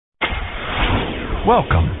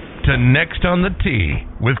Welcome to Next on the Tee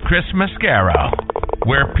with Chris Mascaro,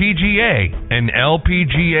 where PGA and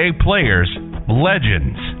LPGA players,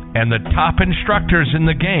 legends, and the top instructors in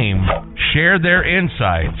the game share their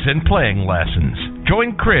insights and playing lessons.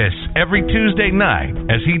 Join Chris every Tuesday night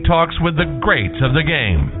as he talks with the greats of the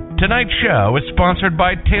game. Tonight's show is sponsored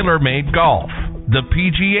by TaylorMade Golf, the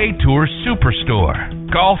PGA Tour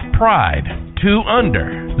Superstore, Golf Pride, 2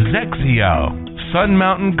 Under, Zexio, Sun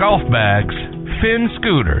Mountain Golf Bags, Finn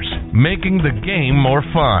Scooters, making the game more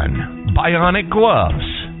fun, Bionic Gloves,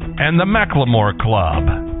 and the Macklemore Club.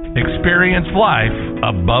 Experience life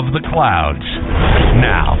above the clouds.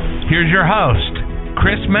 Now, here's your host,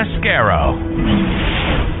 Chris Mascaro.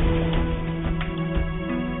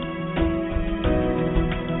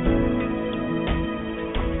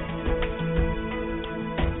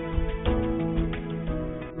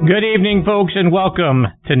 Good evening, folks, and welcome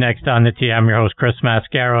to Next on the Tee. I'm your host, Chris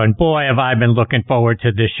Mascaro, and boy, have I been looking forward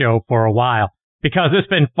to this show for a while, because it's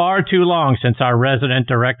been far too long since our resident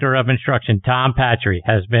director of instruction, Tom Patri,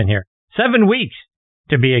 has been here. 7 weeks,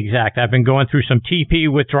 to be exact. I've been going through some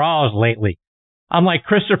TP withdrawals lately. I'm like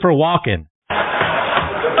Christopher Walken.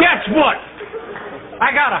 Guess what? I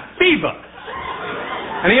got a fever,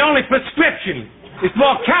 and the only prescription is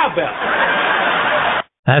more cowbell.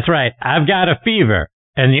 That's right. I've got a fever.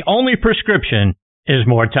 And the only prescription is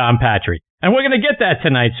more Tom Patri. And we're going to get that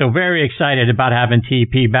tonight, so very excited about having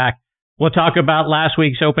TP back. We'll talk about last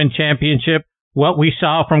week's Open Championship, what we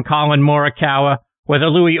saw from Collin Morikawa, whether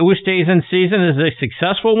Louie Oosthuizen's season is a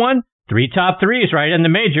successful one, 3 top 3s right in the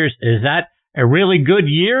majors. Is that a really good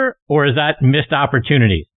year, or is that missed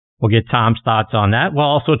opportunities? We'll get Tom's thoughts on that. We'll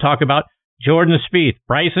also talk about Jordan Spieth,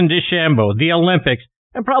 Bryson DeChambeau, the Olympics,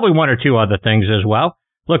 and probably 1 or 2 other things as well.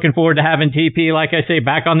 Looking forward to having TP, like I say,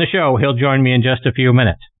 back on the show. He'll join me in just a few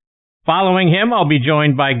minutes. Following him, I'll be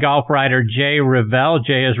joined by golf writer Jay Revel.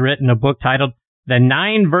 Jay has written a book titled The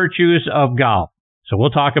 9 Virtues of Golf. So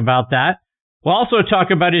we'll talk about that. We'll also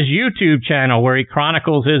talk about his YouTube channel, where he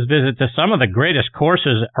chronicles his visit to some of the greatest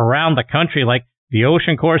courses around the country, like the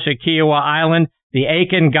Ocean Course at Kiowa Island, the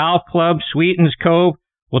Aiken Golf Club, Sweetens Cove.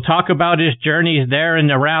 We'll talk about his journeys there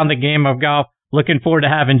and around the game of golf. Looking forward to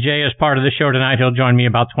having Jay as part of the show tonight. He'll join me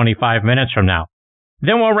about 25 minutes from now.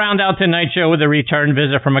 Then we'll round out tonight's show with a return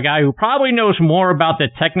visit from a guy who probably knows more about the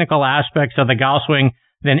technical aspects of the golf swing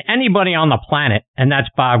than anybody on the planet, and that's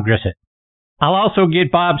Bob Grissett. I'll also get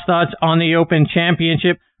Bob's thoughts on the Open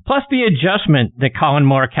Championship, plus the adjustment that Collin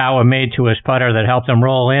Morikawa made to his putter that helped him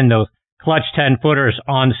roll in those clutch 10-footers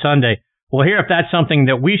on Sunday. We'll hear if that's something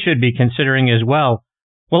that we should be considering as well.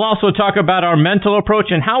 We'll also talk about our mental approach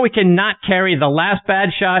and how we can not carry the last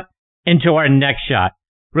bad shot into our next shot.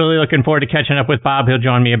 Really looking forward to catching up with Bob. He'll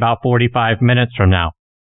join me about 45 minutes from now.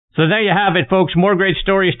 So there you have it, folks. More great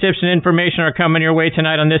stories, tips, and information are coming your way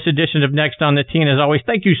tonight on this edition of Next on the Tee. And as always,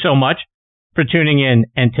 thank you so much for tuning in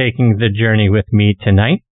and taking the journey with me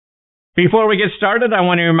tonight. Before we get started, I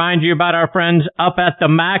want to remind you about our friends up at the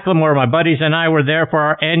Macklemore. My buddies and I were there for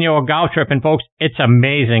our annual golf trip, and folks, it's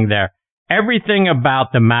amazing there. Everything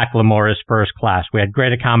about the Macklemore is first class. We had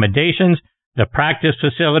great accommodations. The practice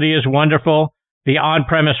facility is wonderful. The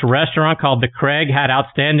on-premise restaurant called The Craig had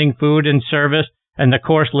outstanding food and service, and the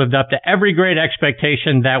course lived up to every great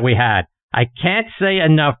expectation that we had. I can't say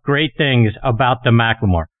enough great things about the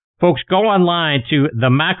Macklemore. Folks, go online to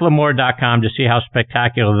themacklemore.com to see how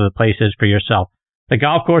spectacular the place is for yourself. The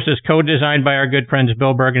golf course is co-designed by our good friends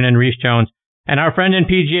Bill Bergen and Reese Jones. And our friend in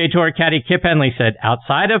PGA Tour caddy Kip Henley said,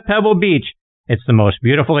 outside of Pebble Beach, it's the most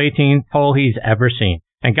beautiful 18th hole he's ever seen.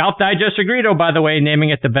 And Golf Digest agreed, by the way,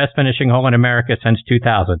 naming it the best finishing hole in America since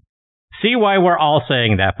 2000. See why we're all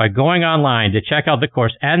saying that by going online to check out the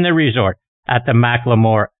course and the resort at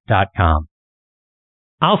themacklemore.com.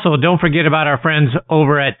 Also, don't forget about our friends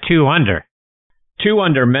over at 2 Under. 2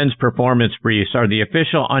 Under men's performance briefs are the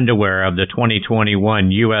official underwear of the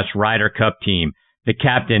 2021 U.S. Ryder Cup team, the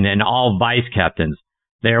captain and all vice captains.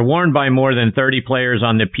 They are worn by more than 30 players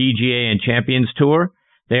on the PGA and Champions Tour.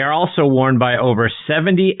 They are also worn by over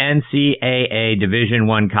 70 NCAA Division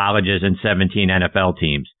I colleges and 17 NFL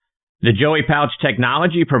teams. The Joey Pouch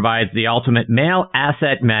technology provides the ultimate male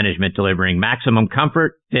asset management, delivering maximum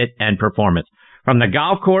comfort, fit, and performance, from the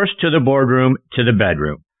golf course to the boardroom to the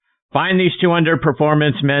bedroom. Find these 2 Under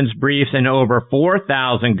performance men's briefs in over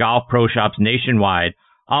 4,000 golf pro shops nationwide,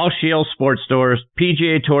 all Shield sports stores,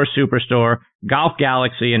 PGA Tour Superstore, Golf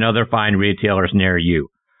Galaxy, and other fine retailers near you.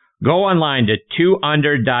 Go online to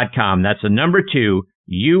 2under.com. That's the number 2,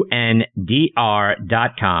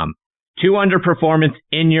 UNDR.com. 2 Under performance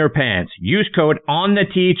in your pants. Use code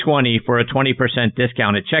ONTHET20 for a 20%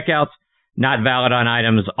 discount at checkouts. not valid on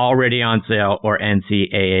items already on sale or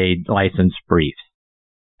NCAA license briefs.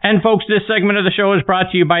 And folks, this segment of the show is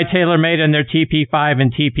brought to you by TaylorMade and their TP5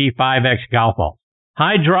 and TP5X golf balls.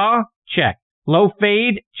 High draw? Check. Low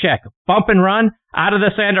fade? Check. Bump and run? Out of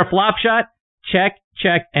the sand or flop shot? Check,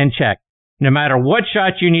 check, and check. No matter what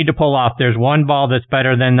shot you need to pull off, there's one ball that's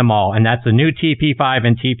better than them all, and that's the new TP5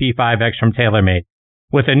 and TP5X from TaylorMade.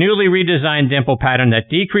 With a newly redesigned dimple pattern that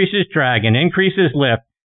decreases drag and increases lift,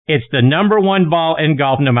 it's the number one ball in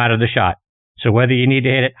golf no matter the shot. So whether you need to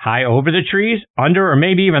hit it high over the trees, under, or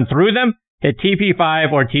maybe even through them, hit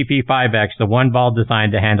TP5 or TP5X, the one ball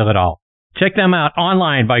designed to handle it all. Check them out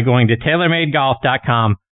online by going to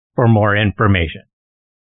TaylorMadeGolf.com for more information.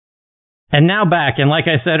 And now back, and like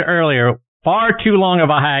I said earlier, far too long of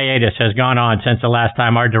a hiatus has gone on since the last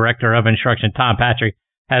time our Director of Instruction, Tom Patri,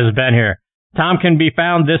 has been here. Tom can be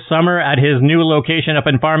found this summer at his new location up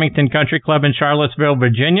in Farmington Country Club in Charlottesville,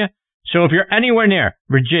 Virginia. So if you're anywhere near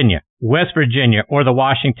Virginia, West Virginia, or the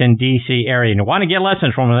Washington, D.C. area, and you want to get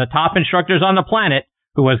lessons from one of the top instructors on the planet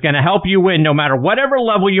who is going to help you win no matter whatever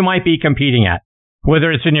level you might be competing at,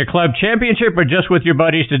 whether it's in your club championship or just with your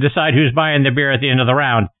buddies to decide who's buying the beer at the end of the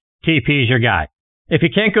round, TP's your guy. If you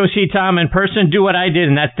can't go see Tom in person, do what I did,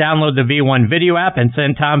 and that's download the V1 video app and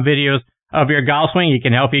send Tom videos of your golf swing. He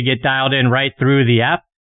can help you get dialed in right through the app.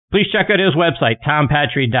 Please check out his website,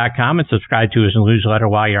 tompatri.com, and subscribe to his newsletter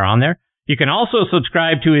while you're on there. You can also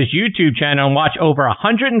subscribe to his YouTube channel and watch over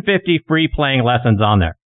 150 free playing lessons on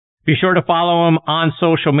there. Be sure to follow him on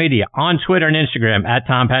social media, on Twitter and Instagram, at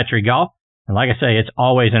Tom Patri Golf. And like I say, it's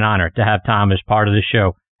always an honor to have Tom as part of the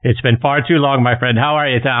show. It's been far too long, my friend. How are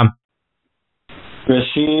you, Tom? Grissett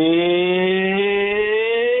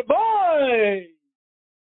boy!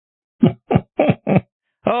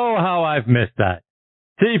 Oh, how I've missed that.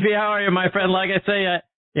 TP, how are you, my friend? Like I say,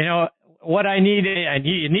 what I need,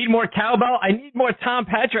 you need more cowbell. I need more Tom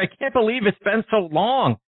Patri. I can't believe it's been so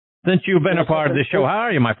long since you've been a part of the show. How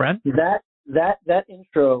are you, my friend? That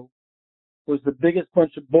intro was the biggest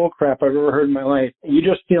bunch of bull crap I've ever heard in my life. And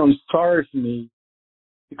you're just feeling sorry for me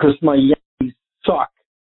because my Yankees suck.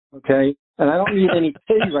 Okay? And I don't need any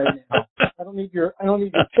pity right now. I don't need your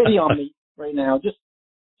pity on me right now. Just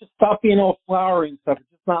stop being all flowery and stuff. It's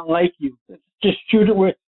just not like you. Just shoot it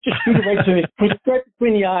right to me. Put it right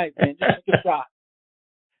between the eyes, man. Just take a shot.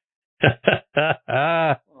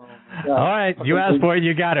 All right, you asked for it,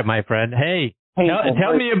 you got it, my friend. Hey,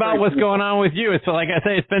 tell me about what's going on with you. It's like I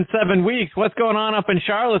say, it's been 7 weeks. What's going on up in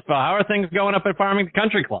Charlottesville? How are things going up at Farmington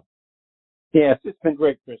Country Club? Yes, it's been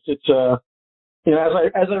great, Chris. It's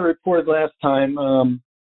as I reported last time,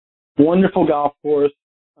 wonderful golf course,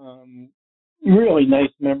 really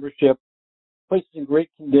nice membership, place is in great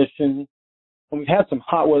condition. And we've had some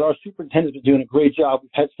hot weather. Our superintendent's been doing a great job.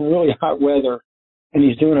 We've had some really hot weather, and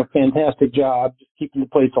he's doing a fantastic job just keeping the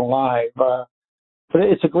place alive. But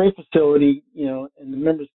it's a great facility, and the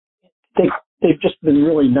members, they've just been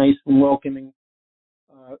really nice and welcoming.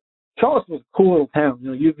 Charlottesville's a cool little town,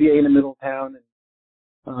 UVA in the middle of town, and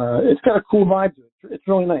it's got a cool vibe to it. It's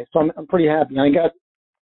really nice. So I'm pretty happy. I got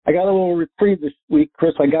a little reprieve this week,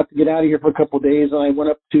 Chris. I got to get out of here for a couple of days, and I went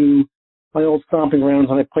up to my old stomping grounds,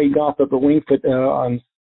 and I played golf up at Wingfoot on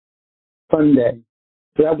Sunday.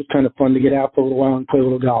 So that was kind of fun to get out for a little while and play a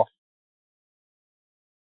little golf.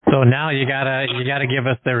 So now you gotta give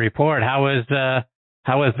us the report. How was that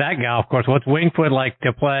golf course? What's Wingfoot like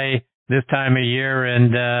to play this time of year,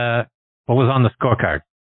 and what was on the scorecard?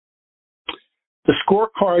 The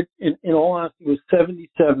scorecard, in all honesty, was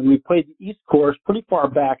 77. We played the East course pretty far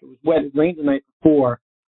back. It was wet. It rained the night before.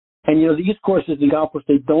 And, the East course is the golf course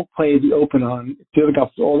they don't play the Open on. It's the other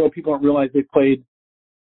golf course, although people don't realize I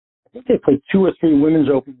think they played 2 or 3 women's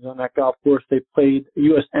Opens on that golf course. They played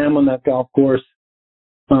USM on that golf course.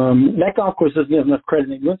 That golf course doesn't have enough credit.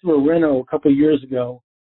 They went through a reno a couple of years ago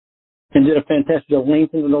and did a fantastic job,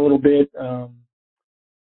 lengthened it a little bit.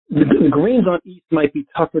 The greens on East might be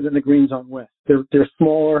tougher than the greens on West. They're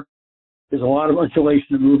smaller. There's a lot of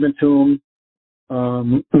undulation and movement to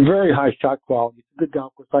them. Very high shot quality. It's a good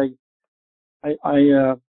golf course. I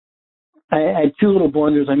had 2 little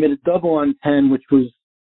blunders. I made a double on 10, which was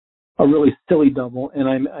a really silly double, and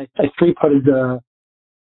I three putted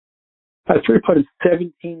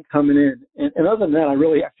 17 coming in. And other than that, I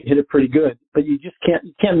really actually hit it pretty good. But you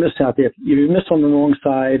can't miss out there. If you miss on the wrong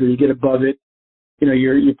side or you get above it,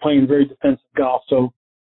 you're playing very defensive golf. So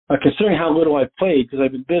considering how little I've played because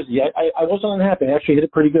I've been busy, I wasn't unhappy. I actually hit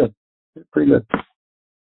it pretty good.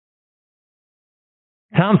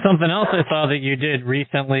 Tom, something else I saw that you did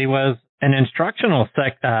recently was an instructional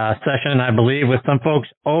session, I believe, with some folks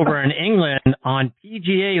over in England on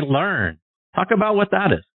PGA Learn. Talk about what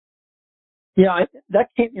that is. Yeah, that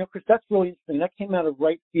came, Chris, that's really interesting. That came out of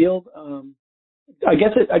right field. I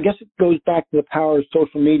guess it goes back to the power of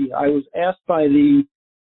social media. I was asked by the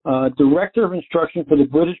director of instruction for the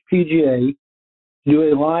British PGA to do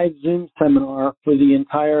a live Zoom seminar for the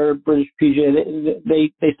entire British PGA.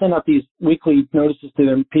 They send out these weekly notices to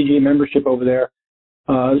their PGA membership over there.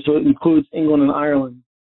 So it includes England and Ireland.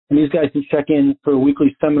 And these guys can check in for a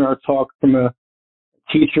weekly seminar talk from a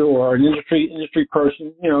teacher or an industry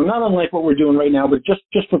person, not unlike what we're doing right now, but just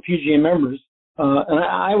for PGA members. And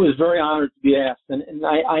I was very honored to be asked. And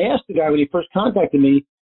I asked the guy when he first contacted me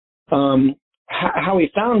how he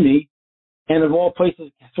found me. And of all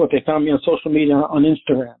places, guess what? They found me on social media on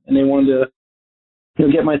Instagram. And they wanted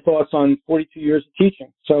to get my thoughts on 42 years of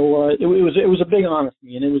teaching. So it was a big honor for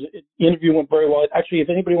me. And the interview went very well. Actually, if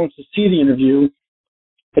anybody wants to see the interview,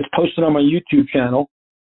 it's posted on my YouTube channel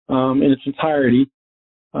in its entirety.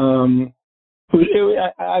 I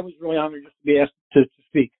was really honored just to be asked to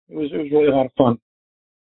speak. It was really a lot of fun.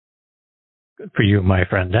 Good for you, my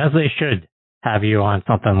friend. As they should have you on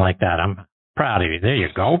something like that. I'm proud of you. There you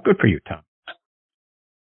go. Good for you, Tom.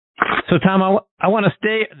 So, Tom, I want to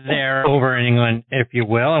stay there over in England, if you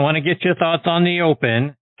will. I want to get your thoughts on the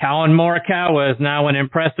Open. Collin Morikawa is now an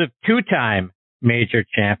impressive two-time major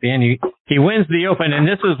champion. He wins the Open, and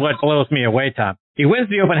this is what blows me away, Tom. He wins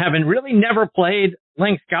the Open having really never played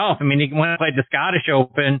links golf. I mean, he went and played the Scottish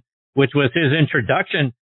Open, which was his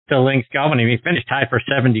introduction to links golf, and he finished tied for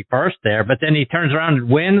 71st there, but then he turns around and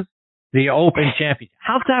wins the Open Championship.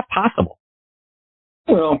 How's that possible?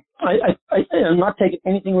 Well, I'm not taking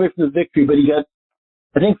anything away from the victory, but he got,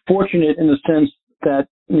 I think, fortunate in the sense that,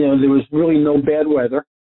 there was really no bad weather.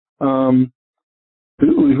 It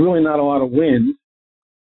was really not a lot of wind.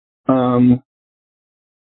 And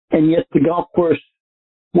yet the golf course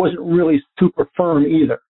wasn't really super firm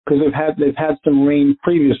either, because they've had some rain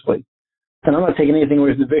previously. And I'm not taking anything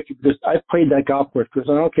away from the victory because I've played that golf course, because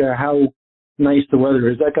I don't care how nice the weather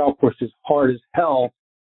is. That golf course is hard as hell.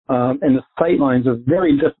 And the sight lines are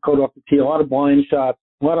very difficult off the tee. A lot of blind shots,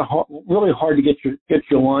 really hard to get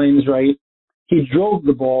your lines right. He drove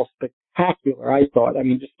the ball spectacular, I thought. I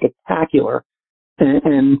mean, just spectacular.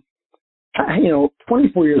 And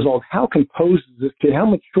 24 years old, how composed is this kid? How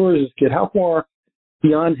mature is this kid? How far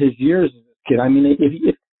beyond his years is this kid? I mean,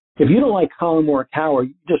 if you don't like Collin Morikawa,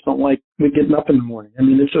 you just don't like getting up in the morning. I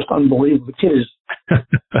mean, it's just unbelievable. The kid is.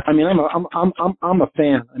 I mean, I'm a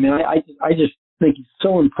fan. I mean, I just think he's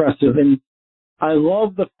so impressive, and I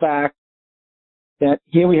love the fact that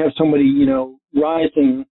here we have somebody,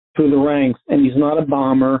 rising through the ranks, and he's not a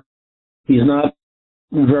bomber. He's not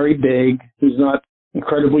very big. He's not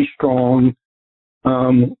incredibly strong.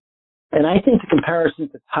 And I think the comparison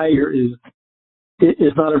to Tiger is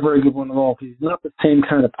not a very good one at all, because he's not the same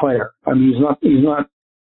kind of player. I mean, he's not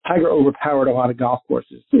Tiger overpowered a lot of golf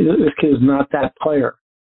courses. This kid is not that player.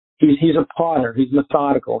 He's a plotter. He's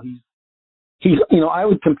methodical. He's I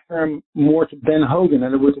would compare him more to Ben Hogan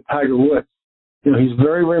than I would to Tiger Woods. He's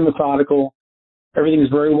very, very methodical. Everything is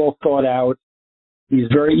very well thought out. He's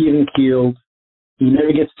very even-keeled. He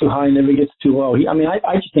never gets too high, never gets too low.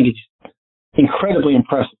 I just think it's incredibly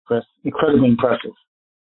impressive, Chris. Incredibly impressive.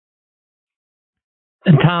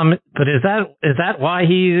 And Tom, but is that why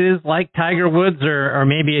he is like Tiger Woods or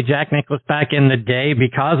maybe a Jack Nicklaus back in the day,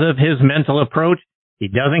 because of his mental approach? He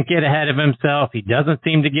doesn't get ahead of himself. He doesn't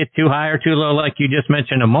seem to get too high or too low, like you just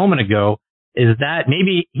mentioned a moment ago. Is that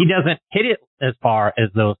maybe he doesn't hit it as far as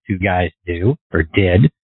those two guys do or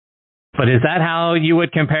did? But is that how you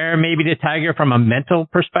would compare maybe to Tiger from a mental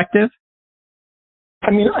perspective? I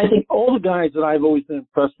mean, I think all the guys that I've always been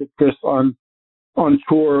impressed with, Chris, on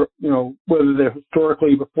tour, whether they're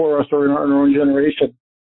historically before us or in our own generation,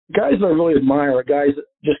 guys that I really admire are guys that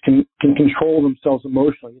just can control themselves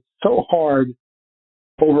emotionally. It's so hard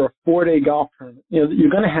over a 4-day golf tournament.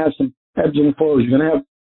 You're going to have some ebbs and flows. You're going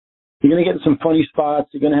to get in some funny spots.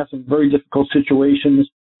 You're going to have some very difficult situations.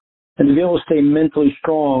 And to be able to stay mentally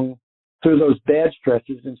strong through those bad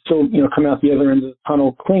stretches and still, come out the other end of the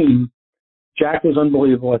tunnel clean. Jack was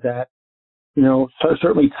unbelievable at that.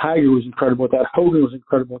 Certainly Tiger was incredible at that. Hogan was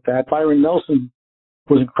incredible at that. Byron Nelson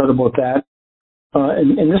was incredible at that.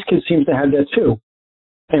 And this kid seems to have that too.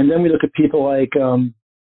 And then we look at people like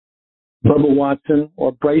Bubba Watson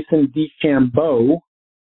or Bryson DeChambeau,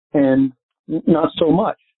 and not so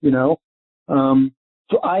much, So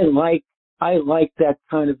I like that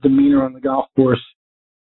kind of demeanor on the golf course.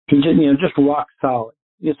 He just rock solid.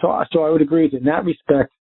 So I would agree with you in that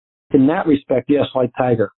respect. Yes, like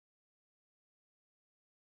Tiger.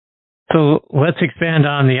 So let's expand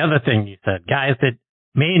on the other thing you said. Guys that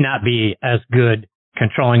may not be as good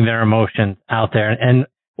controlling their emotions out there. And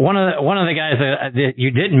one of the guys that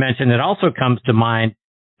you didn't mention that also comes to mind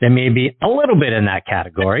that may be a little bit in that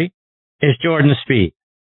category is Jordan Spieth.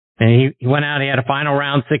 And he went out, he had a final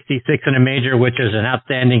round 66 in a major, which is an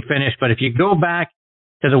outstanding finish. But if you go back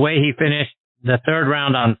to the way he finished the third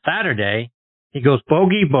round on Saturday, he goes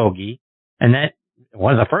bogey, and that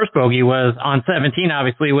one of the first bogey was on 17,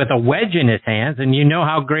 obviously, with a wedge in his hands. And you know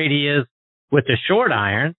how great he is with the short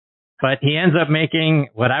iron, but he ends up making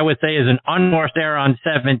what I would say is an unforced error on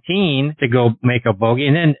 17 to go make a bogey.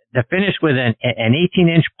 And then to finish with an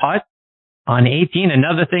 18-inch putt on 18,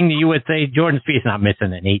 another thing that you would say, Jordan Spieth's not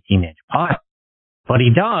missing an 18-inch putt, but he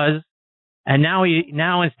does. And now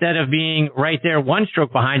instead of being right there one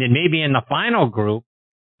stroke behind and maybe in the final group,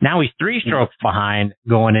 now he's 3 strokes behind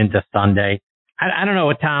going into Sunday. I don't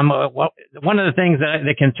know, Tom, one of the things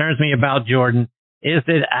that concerns me about Jordan is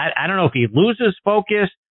that I don't know if he loses focus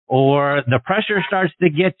or the pressure starts to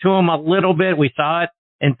get to him a little bit. We saw it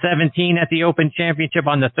in 17 at the Open Championship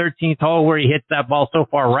on the 13th hole where he hits that ball so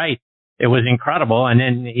far right. It was incredible. And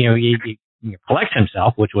then, he collects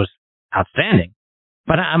himself, which was outstanding.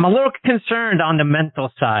 But I'm a little concerned on the mental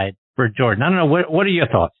side for Jordan. I don't know. What are your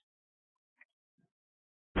thoughts?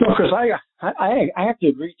 Well, Chris, I have to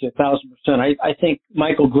agree to 1,000%. I think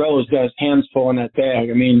Michael Grell has got his hands full in that bag.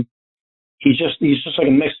 I mean, he's just like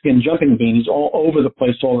a Mexican jumping bean. He's all over the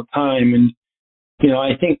place all the time. And,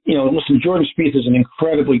 I think, listen, Jordan Spieth is an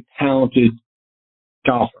incredibly talented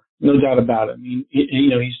golfer. No doubt about it. I mean,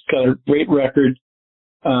 he's got a great record.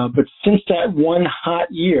 But since that one hot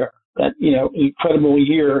year, that, incredible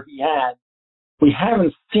year he had, we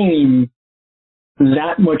haven't seen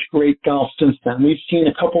that much great golf since then. We've seen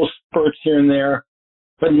a couple of spurts here and there,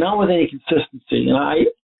 but not with any consistency. And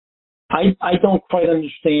I don't quite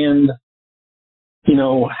understand,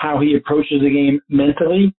 how he approaches the game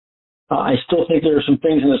mentally. I still think there are some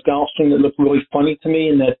things in his golf swing that look really funny to me,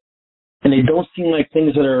 and they don't seem like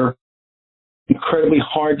things that are incredibly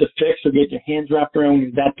hard to fix or get your hands wrapped around when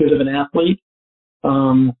you're that good of an athlete.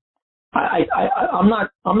 I'm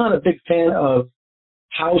not a big fan of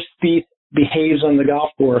how Spieth behaves on the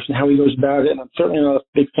golf course and how he goes about it. And I'm certainly not a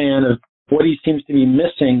big fan of what he seems to be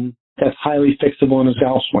missing that's highly fixable in his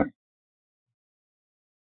golf swing.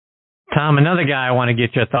 Tom, another guy I want to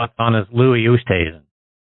get your thoughts on is Louie Oosthuizen.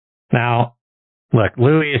 Now, look,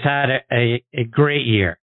 Louie has had a great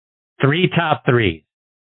year, 3 top 3s.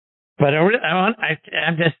 But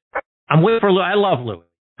I'm with for Louie. I love Louie.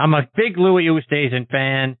 I'm a big Louie Oosthuizen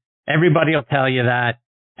fan. Everybody will tell you that.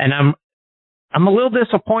 And I'm a little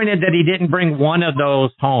disappointed that he didn't bring one of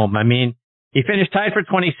those home. I mean, he finished tied for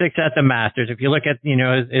 26 at the Masters. If you look at,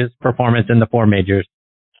 his performance in the 4 majors,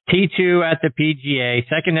 T2 at the PGA,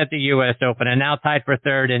 2nd at the U.S. Open, and now tied for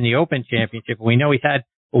 3rd in the Open Championship. We know he's had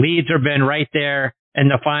leads or been right there in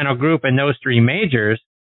the final group in those 3 majors.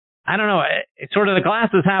 I don't know. It's sort of the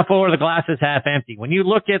glass is half full or the glass is half empty. When you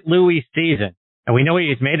look at Louie's season, and we know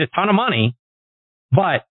he's made a ton of money,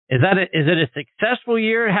 but is it a successful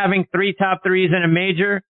year having 3 top 3s in a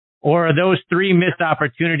major, or are those 3 missed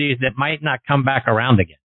opportunities that might not come back around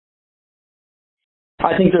again?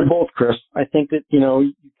 I think they're both, Chris. I think that,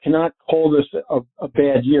 you cannot call this a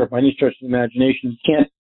bad year by any stretch of the imagination.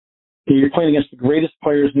 You're playing against the greatest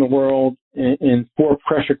players in the world in 4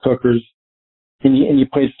 pressure cookers, and you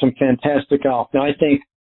played some fantastic golf. Now, I think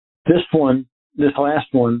this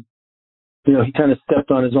last one, he kind of stepped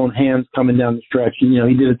on his own hands coming down the stretch. And,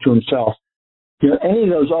 he did it to himself. Any of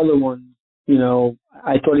those other ones,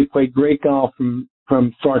 I thought he played great golf from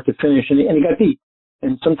start to finish, and he got beat.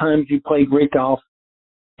 And sometimes you play great golf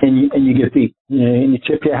and you get beat. And you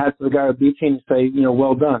tip your hat to the guy who beats you and you say,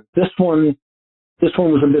 well done. This one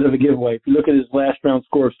was a bit of a giveaway. If you look at his last round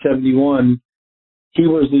score of 71, he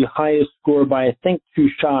was the highest score by, I think, 2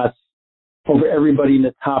 shots over everybody in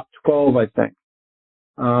the top 12, I think.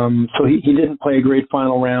 So he didn't play a great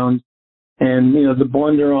final round. And, the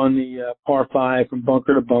blunder on the par 5 from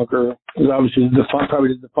bunker to bunker was obviously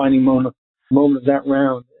probably the defining moment of that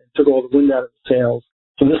round. It took all the wind out of the sails.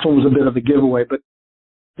 So this one was a bit of a giveaway. But,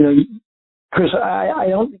 Chris, I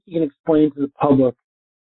don't think you can explain to the public,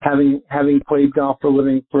 having played golf for a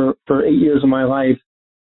living for 8 years of my life,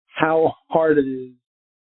 how hard it is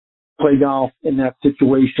to play golf in that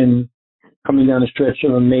situation coming down the stretch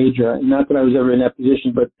of a major. And not that I was ever in that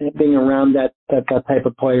position, but being around that type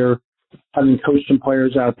of player, having coached some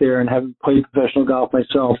players out there and having played professional golf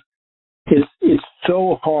myself, it's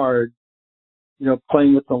so hard,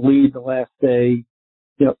 playing with the lead the last day,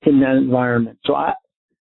 in that environment. So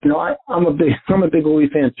I'm a big Louie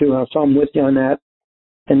fan too. So I'm with you on that.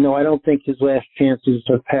 And no, I don't think his last chances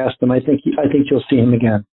have passed him. I think you'll see him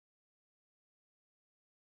again.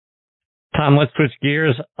 Tom, let's switch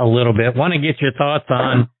gears a little bit. Want to get your thoughts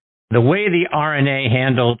on the way the RNA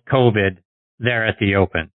handled COVID there at the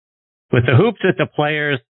Open. With the hoops that the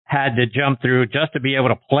players had to jump through just to be able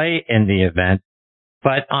to play in the event.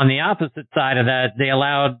 But on the opposite side of that, they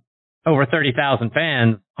allowed over 30,000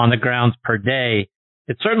 fans on the grounds per day.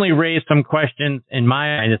 It certainly raised some questions in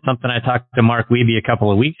my mind. It's something I talked to Mark Wiebe a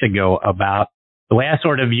couple of weeks ago about. The way I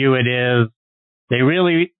sort of view it is they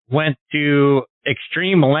really went to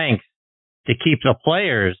extreme lengths to keep the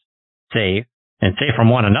players safe and safe from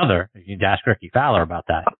one another. You'd ask Ricky Fowler about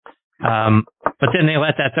that. But then they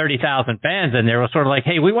let that 30,000 fans in there. It was sort of like,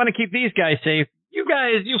 hey, we want to keep these guys safe. You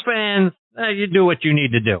guys, you fans, you do what you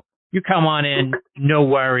need to do. You come on in, no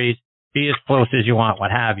worries, be as close as you want,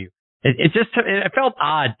 what have you. It felt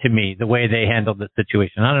odd to me, the way they handled the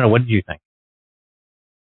situation. I don't know. What did you think?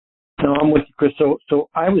 No, I'm with you, Chris. So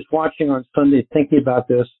I was watching on Sunday thinking about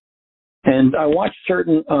this, and I watched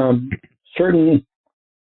certain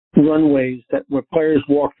runways where players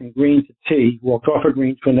walked from green to tee, walked off a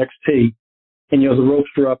green to the next tee, and, the ropes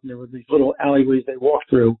were up, and there were these little alleyways they walked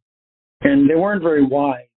through, and they weren't very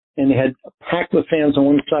wide, and they had packed with fans on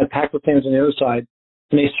one side, packed with fans on the other side,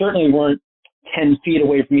 and they certainly weren't 10 feet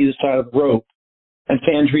away from either side of the rope, and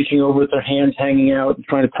fans reaching over with their hands hanging out and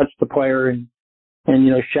trying to touch the player and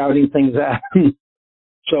shouting things at him.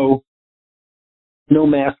 So no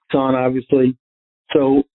masks on, obviously.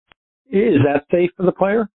 So is that safe for the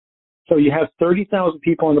player? So you have 30,000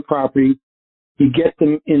 people on the property. You get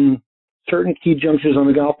them in certain key junctures on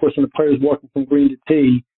the golf course, and the player's walking from green to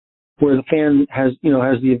tee, where the fan has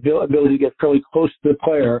the ability to get fairly close to the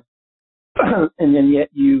player, and then yet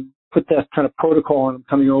you put that kind of protocol on them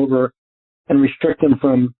coming over and restrict them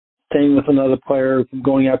from staying with another player, from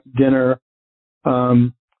going out to dinner.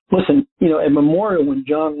 Listen, at Memorial, when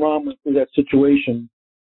John Rahm went through that situation,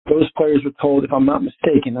 those players were told, if I'm not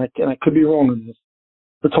mistaken, and I could be wrong on this,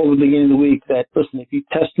 were told at the beginning of the week that, listen, if you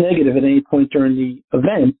test negative at any point during the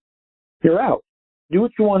event, you're out. Do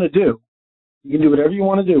what you want to do. You can do whatever you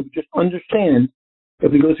want to do, but just understand,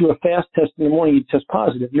 if we go through a fast test in the morning, you test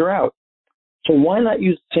positive, you're out. So why not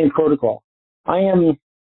use the same protocol? I am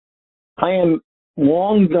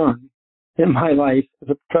long done in my life as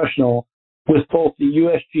a professional with both the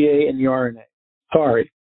USGA and the RNA.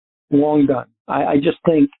 Sorry, long done. I just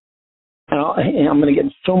think, and I'm going to get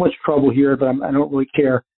in so much trouble here, but I don't really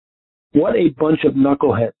care. What a bunch of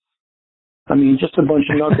knuckleheads. I mean, just a bunch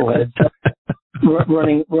of knuckleheads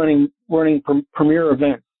running premier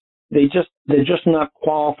events. They're just not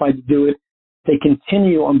qualified to do it. They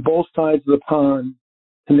continue on both sides of the pond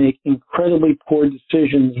to make incredibly poor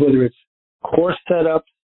decisions, whether it's course setups,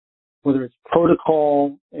 whether it's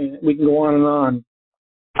protocol, and we can go on and on.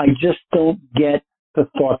 I just don't get the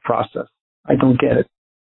thought process. I don't get it.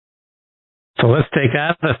 So let's take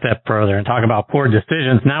that a step further and talk about poor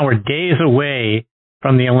decisions. Now we're days away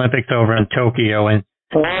from the Olympics over in Tokyo, and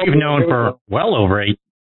we've known for well over a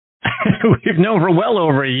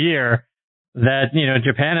year that,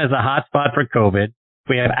 Japan is a hot spot for COVID.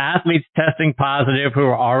 We have athletes testing positive who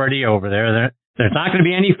are already over there. There's not going to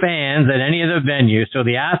be any fans at any of the venues, so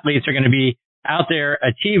the athletes are going to be out there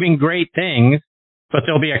achieving great things, but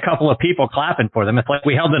there'll be a couple of people clapping for them. It's like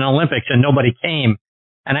we held an Olympics and nobody came.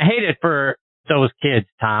 And I hate it for those kids,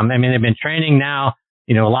 Tom. I mean, they've been training now.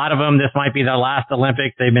 A lot of them, this might be their last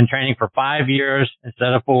Olympics. They've been training for 5 years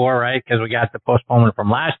instead of 4, right? Because we got the postponement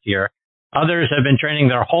from last year. Others have been training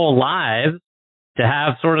their whole lives to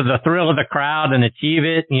have sort of the thrill of the crowd and achieve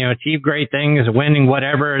it, achieve great things, winning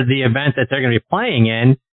whatever the event that they're going to be playing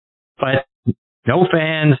in. But no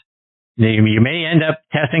fans. You may end up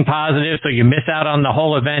testing positive, so you miss out on the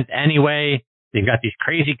whole event anyway. They've got these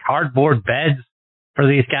crazy cardboard beds for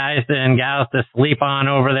these guys and gals to sleep on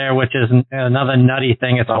over there, which is another nutty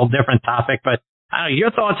thing. It's a whole different topic. But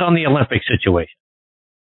your thoughts on the Olympic situation?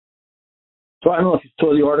 So I don't know if you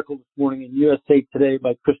saw the article this morning in USA Today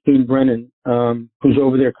by Christine Brennan, who's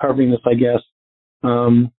over there covering this, I guess.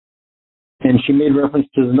 And she made reference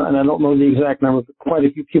to, and I don't know the exact number, but quite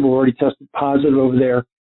a few people already tested positive over there.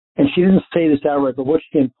 And she didn't say this outright, but what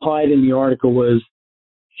she implied in the article was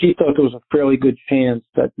she thought there was a fairly good chance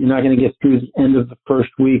that you're not going to get through the end of the first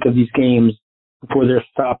week of these games before they're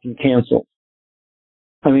stopped and canceled.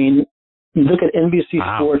 I mean, you look at NBC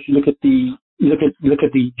Sports, you look at the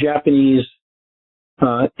Japanese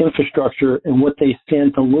infrastructure and what they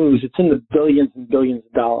stand to lose. It's in the billions and billions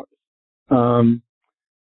of dollars.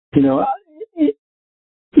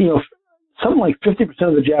 Something like 50%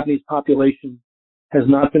 of the Japanese population has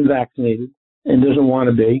not been vaccinated and doesn't want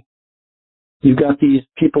to be. You've got these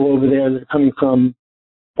people over there that are coming from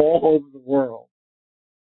all over the world.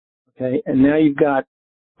 Okay. And now you've got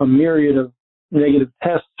a myriad of negative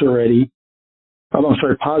tests already.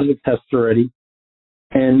 Positive tests already.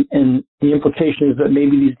 And the implication is that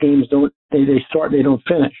maybe these games they start, they don't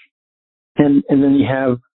finish. And then you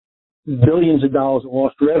have billions of dollars of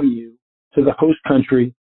lost revenue to the host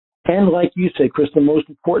country. And like you say, Chris, the most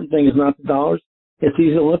important thing is not the dollars. It's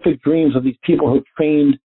these Olympic dreams of these people who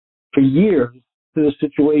trained for years to this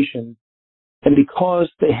situation. And because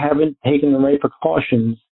they haven't taken the right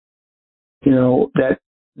precautions, that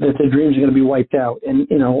their dreams are going to be wiped out. And,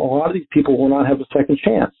 a lot of these people will not have a second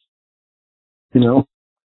chance. It's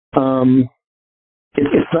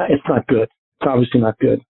not good. It's obviously not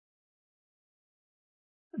good.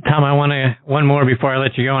 Tom, I want one more before I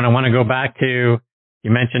let you go, and I want to go back to,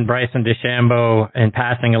 you mentioned Bryson DeChambeau in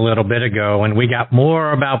passing a little bit ago, and we got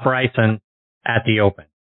more about Bryson at the Open.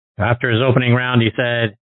 After his opening round, he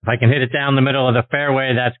said, if I can hit it down the middle of the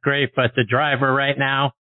fairway, that's great, but the driver right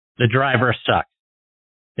now, the driver sucks.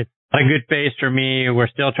 It's not a good face for me. We're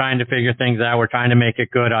still trying to figure things out. We're trying to make it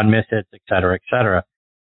good on miss hits, et cetera, et cetera.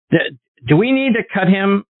 Do we need to cut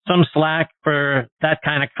him some slack for that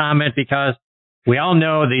kind of comment? Because we all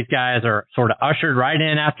know these guys are sort of ushered right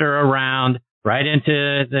in after a round, right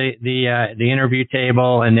into the interview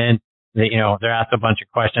table, and then they're asked a bunch of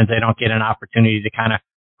questions. They don't get an opportunity to kind of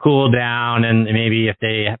cool down, and maybe if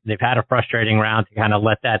they've had a frustrating round, to kind of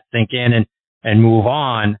let that sink in and move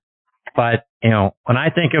on. But when I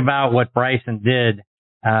think about what Bryson did,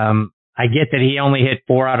 I get that he only hit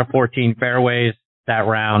 4 out of 14 fairways that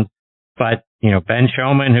round, but Ben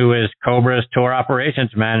Showman, who is Cobra's tour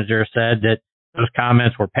operations manager, said that those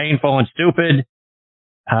comments were painful and stupid.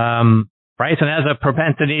 Bryson has a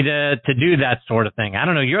propensity to do that sort of thing. I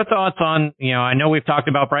don't know your thoughts on, I know we've talked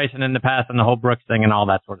about Bryson in the past and the whole Brooks thing and all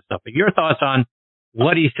that sort of stuff, but your thoughts on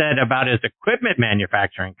what he said about his equipment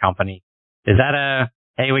manufacturing company. Is that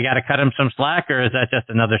hey, we got to cut him some slack, or is that just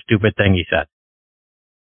another stupid thing he said?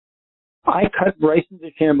 I cut Bryson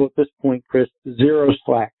DeChambeau at this point, Chris, zero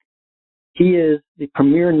slack. He is the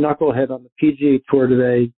premier knucklehead on the PGA Tour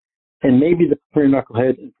today, and maybe the premier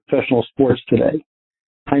knucklehead in professional sports today.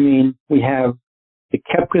 I mean, we have the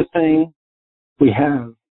Koepka thing, we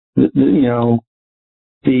have the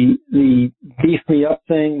beef me up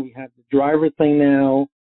thing, we have the driver thing now,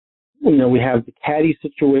 we have the caddy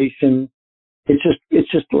situation.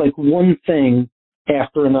 It's just like one thing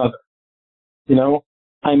after another.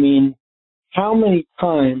 I mean, how many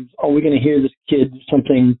times are we going to hear this kid do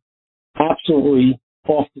something absolutely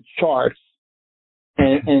off the charts,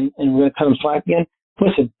 and we're going to cut him slack again?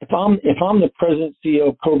 Listen, if I'm the president CEO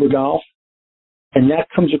of Cobra Golf, and that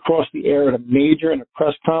comes across the air at a major in a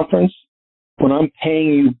press conference, when I'm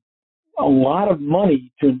paying you a lot of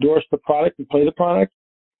money to endorse the product and play the product,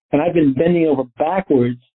 and I've been bending over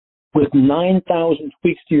backwards with 9,000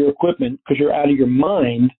 tweaks to your equipment because you're out of your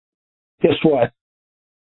mind, guess what?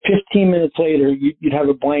 15 minutes later, you'd have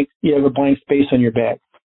a blank space on your bag.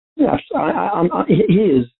 Yes, I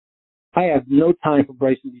have no time for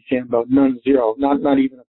Bryson DeChambeau, none, zero, not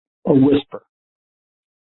even a whisper.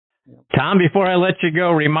 Tom, before I let you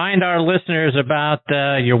go, remind our listeners about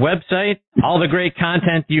your website, all the great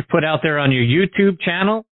content you've put out there on your YouTube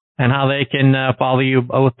channel, and how they can follow you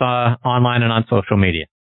both online and on social media.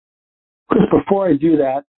 Chris, before I do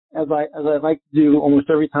that, as I like to do almost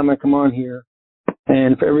every time I come on here,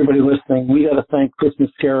 and for everybody listening, we got to thank Chris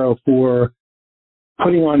Mascaro for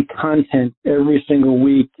putting on content every single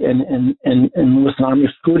week. And listen, I'm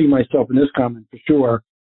excluding myself in this comment for sure.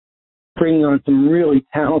 Bringing on some really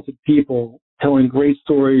talented people, telling great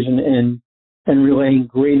stories and relaying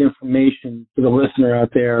great information to the listener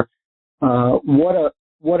out there.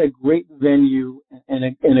 What a great venue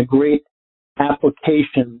and a great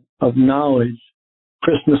application of knowledge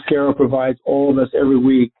Chris Mascaro provides all of us every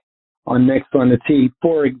week on Next on the Tee.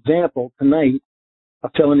 For example, tonight, a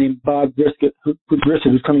fellow named Bob Grissett, who's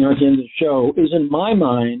coming on at the end of the show, is in my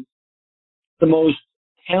mind the most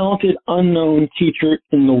talented unknown teacher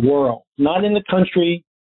in the world. Not in the country,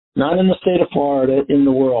 not in the state of Florida, in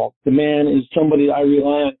the world. The man is somebody I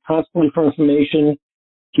rely on constantly for information.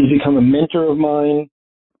 He's become a mentor of mine.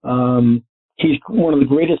 He's one of the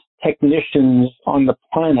greatest technicians on the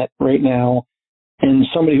planet right now, and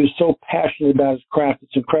somebody who's so passionate about his craft,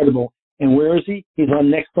 it's incredible. And where is he? He's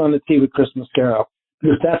on Next on the Tee with Chris Mascaro,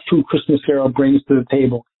 because that's who Chris Mascaro brings to the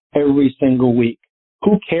table every single week.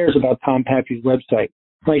 Who cares about Tom Patri's website?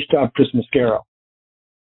 Nice job, Chris Mascaro.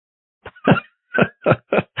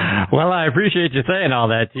 Well, I appreciate you saying all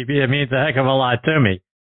that, TP. It means a heck of a lot to me.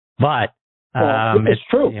 But it's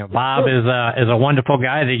true. Bob is a wonderful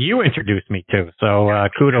guy that you introduced me to. So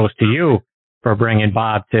kudos to you for bringing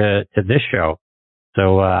Bob to this show.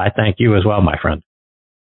 So I thank you as well, my friend.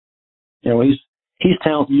 he's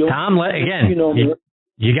talented. Tom, again,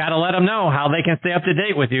 you got to let them know how they can stay up to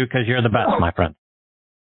date with you because you're the best, my friend.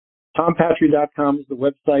 TomPatri.com is the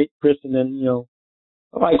website, Chris, and then,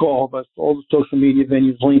 like all of us, all the social media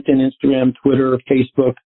venues, LinkedIn, Instagram, Twitter,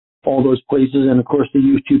 Facebook, all those places. And, of course, the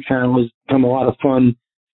YouTube channel has become a lot of fun.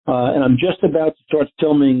 And I'm just about to start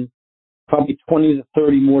filming probably 20 to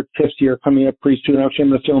 30 more tips here coming up pretty soon. Actually, I'm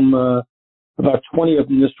going to film about 20 of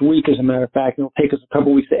them this week, as a matter of fact. It'll take us a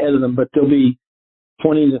couple weeks to edit them, but there'll be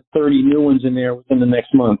 20 to 30 new ones in there within the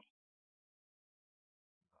next month.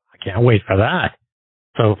 I can't wait for that.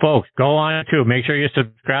 So, folks, go on YouTube. Make sure you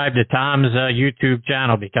subscribe to Tom's YouTube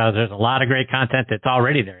channel because there's a lot of great content that's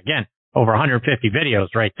already there. Again, over 150 videos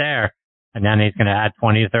right there. And then he's going to add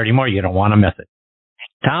 20 to 30 more. You don't want to miss it.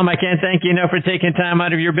 Tom, I can't thank you enough for taking time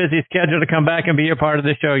out of your busy schedule to come back and be a part of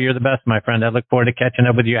the show. You're the best, my friend. I look forward to catching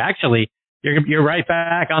up with you. Actually, you're right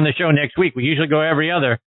back on the show next week. We usually go every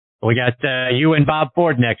other. We got you and Bob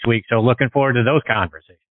Ford next week, so looking forward to those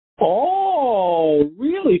conversations. Oh,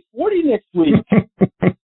 really? 40 next week?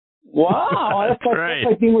 Wow, that's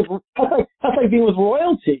like being with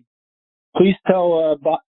royalty. Please tell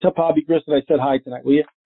Bobby Grissett I said hi tonight, will you?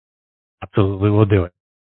 Absolutely, we'll do it.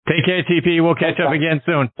 Take care, TP. We'll catch up again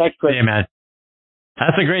soon. Thanks, Chris. See you, man.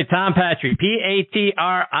 That's a great Tom Patri. Patri.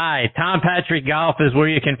 Tom Patri Golf is where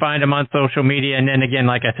you can find him on social media. And then again,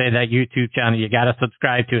 like I say, that YouTube channel, you got to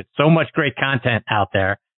subscribe to it. So much great content out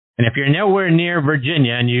there. And if you're nowhere near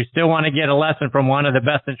Virginia and you still want to get a lesson from one of the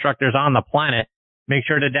best instructors on the planet, make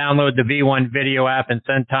sure to download the V1 video app and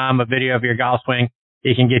send Tom a video of your golf swing.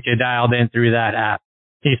 He can get you dialed in through that app.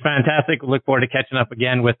 He's fantastic. Look forward to catching up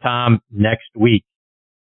again with Tom next week.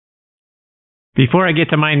 Before I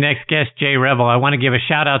get to my next guest, Jay Revel, I want to give a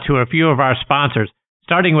shout out to a few of our sponsors,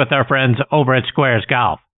 starting with our friends over at Squares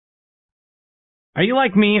Golf. Are you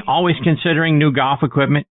like me, always considering new golf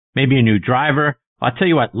equipment? Maybe a new driver? Well, I'll tell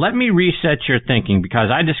you what, let me reset your thinking because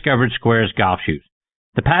I discovered Squares golf shoes.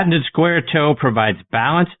 The patented square toe provides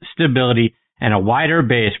balance, stability, and a wider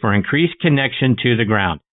base for increased connection to the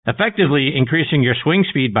ground, effectively increasing your swing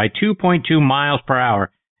speed by 2.2 miles per hour,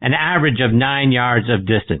 an average of 9 yards of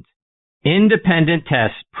distance. Independent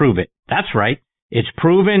tests prove it. That's right. It's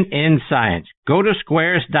proven in science. Go to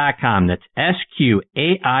squares.com. That's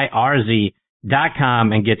SQAIRZ.com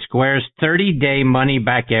and get Squares 30-day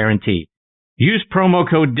money-back guarantee. Use promo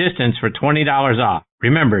code DISTANCE for $20 off.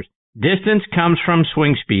 Remember, distance comes from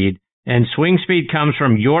swing speed, and swing speed comes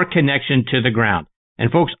from your connection to the ground.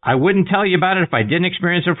 And folks, I wouldn't tell you about it if I didn't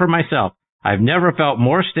experience it for myself. I've never felt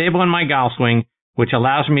more stable in my golf swing, which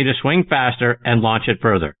allows me to swing faster and launch it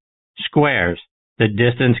further. Squares, the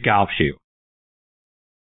distance golf shoe.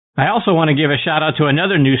 I also want to give a shout out to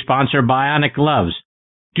another new sponsor, Bionic Gloves.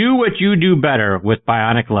 Do what you do better with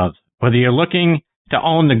Bionic Gloves. Whether you're looking to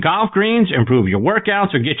own the golf greens, improve your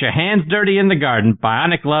workouts, or get your hands dirty in the garden,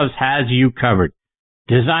 Bionic Gloves has you covered.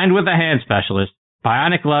 Designed with a hand specialist,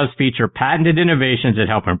 Bionic Gloves feature patented innovations that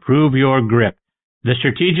help improve your grip. The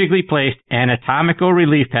strategically placed anatomical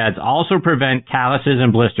relief pads also prevent calluses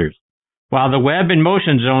and blisters, while the web and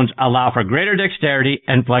motion zones allow for greater dexterity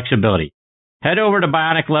and flexibility. Head over to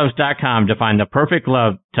BionicGloves.com to find the perfect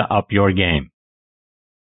glove to up your game.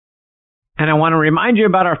 And I want to remind you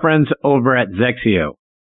about our friends over at Zexio.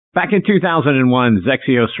 Back in 2001,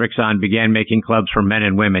 Zexio Strixon began making clubs for men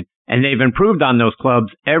and women, and they've improved on those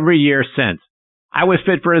clubs every year since. I was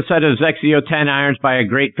fit for a set of Zexio 10 irons by a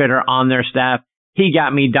great fitter on their staff. He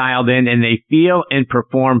got me dialed in, and they feel and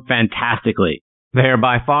perform fantastically. They are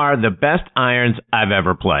by far the best irons I've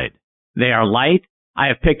ever played. They are light. I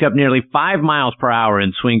have picked up nearly 5 miles per hour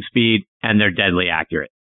in swing speed, and they're deadly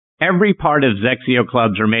accurate. Every part of Zexio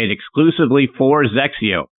clubs are made exclusively for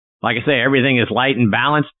Zexio. Like I say, everything is light and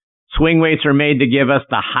balanced. Swing weights are made to give us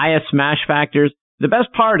the highest smash factors. The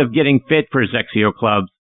best part of getting fit for Zexio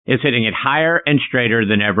clubs is hitting it higher and straighter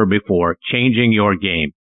than ever before, changing your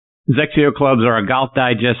game. Zexio clubs are a Golf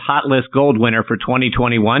Digest Hot List Gold winner for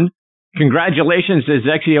 2021. Congratulations to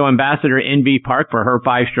Zexio Ambassador Inbee Park for her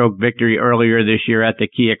 5-stroke victory earlier this year at the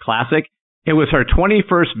Kia Classic. It was her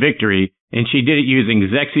 21st victory, and she did it using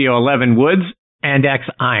Zexio 11 woods and X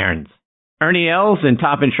irons. Ernie Els and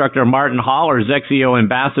top instructor Martin Hall are Zexio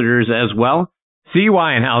ambassadors as well. See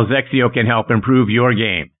why and how Zexio can help improve your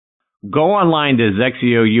game. Go online to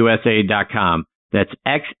ZexioUSA.com. That's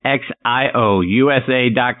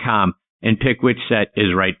XXIOUSA.com and pick which set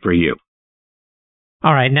is right for you.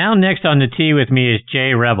 All right, now next on the tee with me is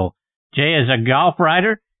Jay Revel. Jay is a golf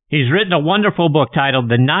writer. He's written a wonderful book titled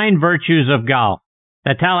The 9 Virtues of Golf.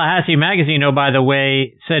 That Tallahassee magazine, oh, by the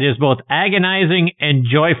way, said is both agonizing and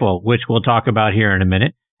joyful, which we'll talk about here in a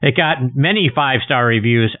minute. It got many 5-star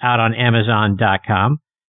reviews out on Amazon.com.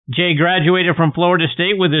 Jay graduated from Florida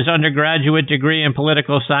State with his undergraduate degree in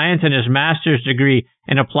political science and his master's degree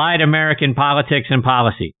in applied American politics and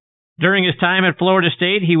policy. During his time at Florida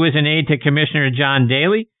State, he was an aide to Commissioner John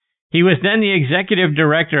Daly. He was then the executive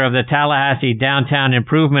director of the Tallahassee Downtown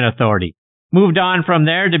Improvement Authority. Moved on from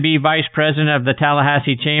there to be vice president of the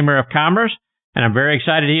Tallahassee Chamber of Commerce. And I'm very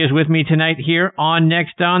excited he is with me tonight here on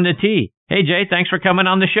Next on the Tee. Hey, Jay, thanks for coming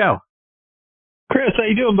on the show. Chris, how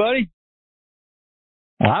you doing, buddy?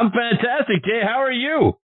 Well, I'm fantastic, Jay. How are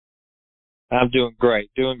you? I'm doing great,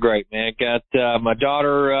 man. Got my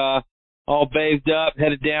daughter all bathed up,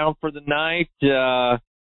 headed down for the night.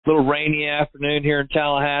 Little rainy afternoon here in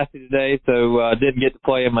Tallahassee today, so didn't get to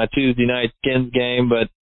play in my Tuesday night Skins game, but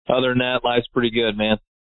other than that, life's pretty good, man.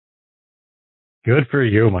 Good for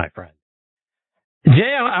you, my friend.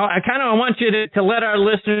 Jay, I kind of want you to let our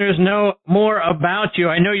listeners know more about you.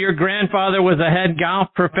 I know your grandfather was a head golf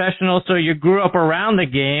professional, so you grew up around the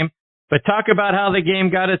game, but talk about how the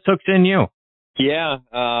game got its hooks in you. Yeah,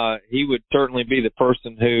 he would certainly be the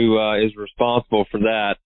person who is responsible for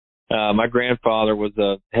that. My grandfather was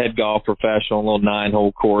a head golf professional, a little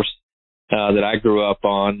 9-hole course that I grew up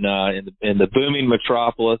on in the booming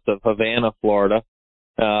metropolis of Havana, Florida.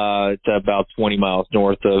 It's about 20 miles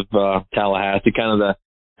north of Tallahassee, kind of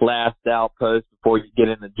the last outpost before you get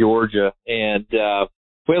into Georgia. And we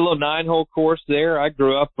had a little 9-hole course there. I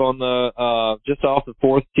grew up on the just off the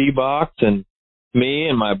 4th tee box, and me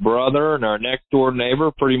and my brother and our next door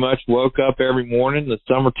neighbor pretty much woke up every morning in the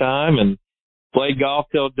summertime and played golf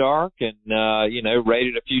till dark, and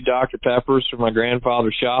raided a few Dr. Peppers from my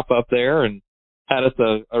grandfather's shop up there, and had us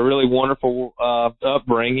a really wonderful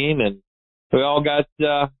upbringing. And we all got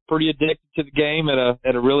pretty addicted to the game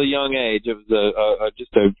at a really young age. It was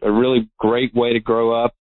just a really great way to grow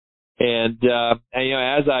up. And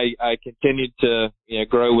as I continued to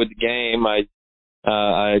grow with the game, I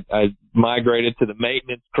migrated to the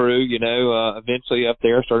maintenance crew. Eventually up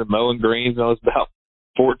there, started mowing greens when I was about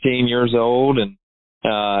 14 years old, and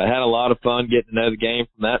had a lot of fun getting to know the game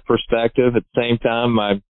from that perspective. At the same time,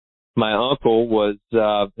 my uncle was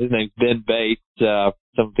his name's Ben Bates.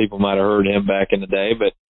 Some people might have heard him back in the day,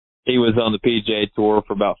 but he was on the PGA Tour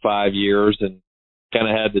for about 5 years and kind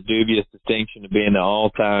of had the dubious distinction of being the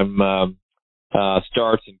all-time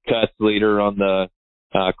starts and cuts leader on the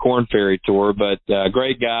Korn Ferry Tour. But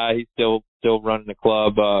great guy. He's still running the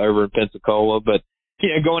club over in Pensacola. But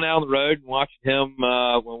going out on the road and watching him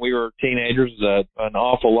when we were teenagers was an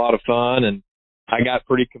awful lot of fun. And I got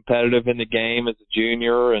pretty competitive in the game as a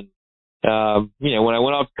junior. And when I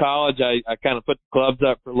went off to college, I kind of put the clubs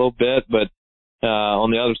up for a little bit, but on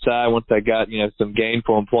the other side, once I got some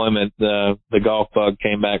gainful employment, the golf bug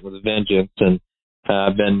came back with a vengeance, and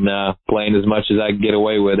I've been playing as much as I can get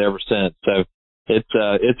away with ever since. So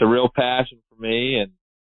it's a real passion for me, and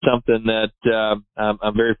something that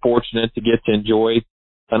I'm very fortunate to get to enjoy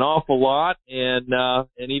an awful lot, and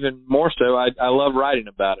even more so, I love writing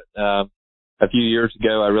about it. A few years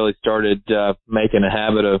ago, I really started making a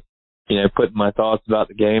habit of putting my thoughts about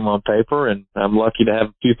the game on paper, and I'm lucky to have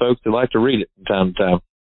a few folks that like to read it from time to time.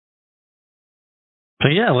 So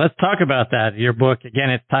yeah, let's talk about that. Your book, again,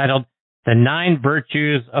 it's titled The 9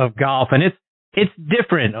 Virtues of Golf, and it's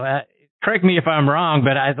different. Correct me if I'm wrong,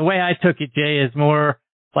 but the way I took it, Jay, is more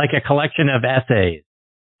like a collection of essays.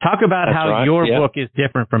 Talk about That's how right, your book is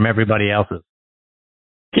different from everybody else's.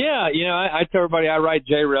 Yeah, I tell everybody I write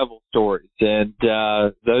J. Revel stories, and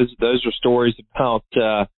those are stories about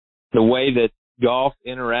the way that golf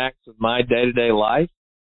interacts with my day-to-day life.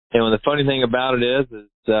 And the funny thing about it is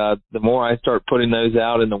the more I start putting those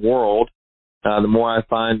out in the world, the more I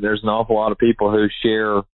find there's an awful lot of people who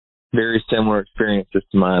share very similar experiences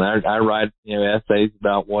to mine. I write, essays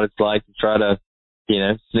about what it's like to try to,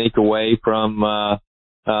 sneak away from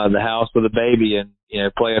the house with a baby and,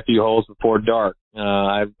 play a few holes before dark.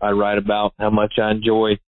 I write about how much I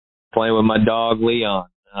enjoy playing with my dog, Leon,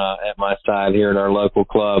 at my side here at our local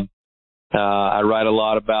club. I write a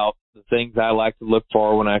lot about the things I like to look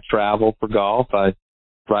for when I travel for golf. I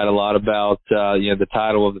write a lot about, the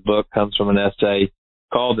title of the book comes from an essay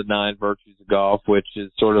called The 9 Virtues of Golf, which is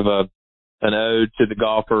sort of an ode to the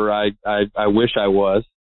golfer I wish I was.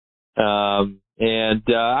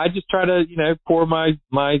 I just try to, pour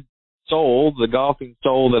my soul, the golfing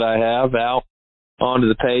soul that I have, out onto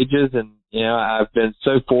the pages. And, I've been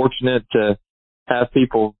so fortunate to have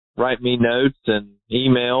people write me notes and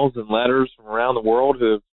emails and letters from around the world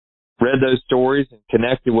who have read those stories and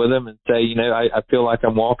connected with them and say, I feel like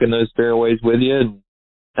I'm walking those fairways with you. And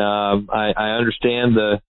I understand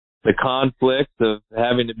the conflicts of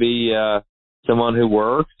having to be someone who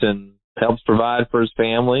works and helps provide for his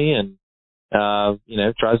family and,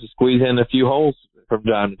 tries to squeeze in a few holes from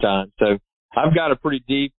time to time. So I've got a pretty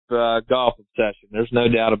deep golf obsession. There's no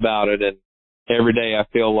doubt about it. And every day I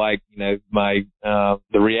feel like, the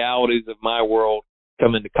realities of my world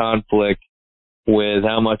come into conflict with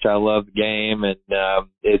how much I love the game. And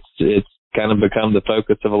it's kind of become the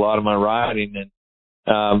focus of a lot of my writing. And,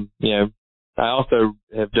 I also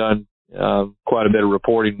have done quite a bit of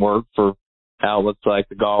reporting work for outlets like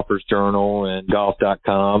the Golfer's Journal and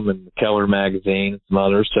Golf.com and the Keller Magazine and some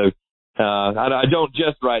others. So I don't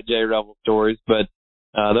just write Jay Revel stories, but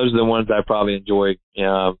those are the ones I probably enjoy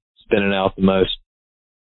spinning out the most.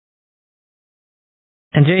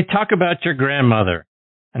 And Jay, talk about your grandmother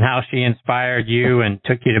and how she inspired you and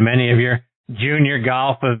took you to many of your junior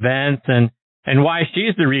golf events and why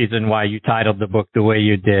she's the reason why you titled the book the way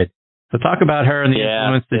you did. So talk about her and the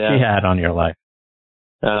influence that she had on your life.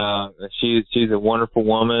 She's a wonderful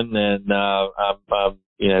woman, and I'm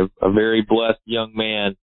a very blessed young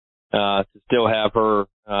man to still have her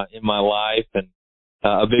in my life and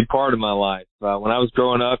a big part of my life. When I was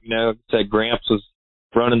growing up, Gramps was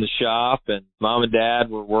running the shop, and Mom and Dad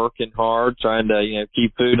were working hard trying to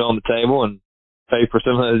keep food on the table and pay for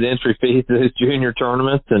some of those entry fees to his junior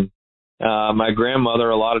tournaments. And my grandmother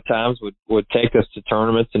a lot of times would take us to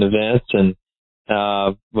tournaments and events, and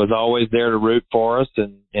was always there to root for us,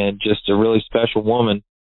 and just a really special woman.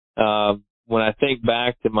 When I think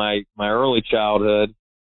back to my early childhood,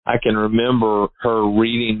 I can remember her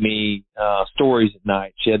reading me stories at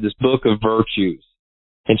night. She had this book of virtues,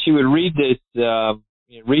 and she would read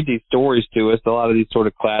these stories to us, a lot of these sort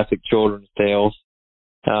of classic children's tales,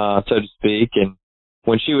 so to speak. And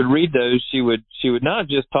when she would read those, she would not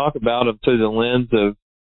just talk about them through the lens of,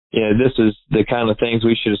 this is the kind of things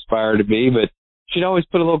we should aspire to be, but she'd always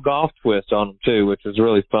put a little golf twist on them too, which was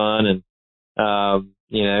really fun. And,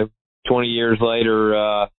 20 years later,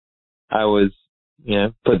 I was,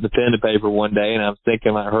 putting the pen to paper one day, and I was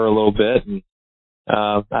thinking about her a little bit. And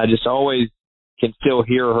I just always can still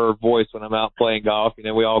hear her voice when I'm out playing golf.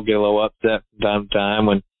 We all get a little upset from time to time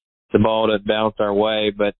when the ball doesn't bounce our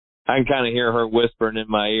way, but I can kind of hear her whispering in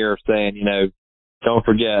my ear saying, don't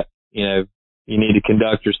forget, you need to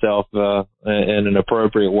conduct yourself in an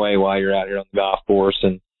appropriate way while you're out here on the golf course.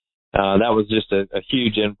 And that was just a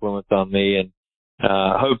huge influence on me. And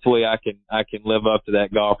hopefully I can live up to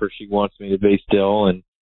that golfer she wants me to be still. And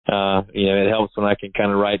it helps when I can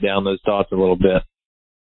kind of write down those thoughts a little bit.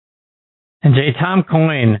 And Jay, Tom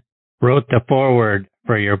Coyne wrote the foreword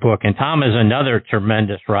for your book, and Tom is another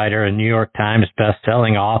tremendous writer, a New York Times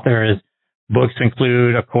best-selling author. His books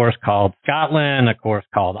include a course called Scotland, a course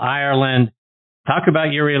called Ireland. Talk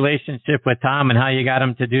about your relationship with Tom and how you got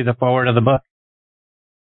him to do the foreword of the book.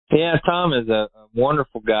 Yeah, Tom is a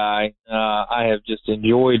wonderful guy. I have just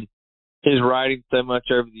enjoyed his writing so much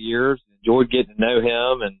over the years, enjoyed getting to know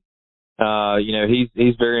him, and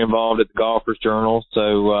he's very involved at the Golfer's Journal,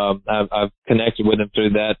 so I've connected with him through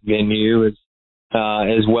that venue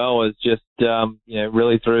as well as just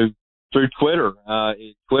really through Twitter.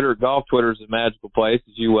 Golf Twitter is a magical place,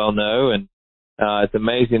 as you well know, and it's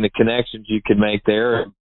amazing the connections you can make there.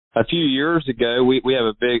 A few years ago, we have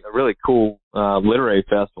a really cool literary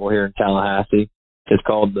festival here in Tallahassee. It's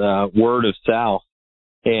called Word of South,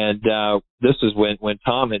 and this is when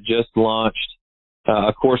Tom had just launched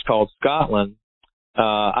a course called Scotland.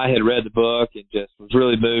 I had read the book and just was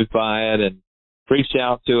really moved by it, and reached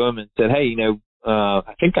out to him and said, hey,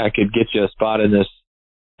 I think I could get you a spot in this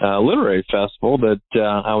literary festival that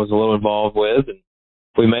I was a little involved with, and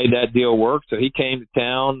we made that deal work. So he came to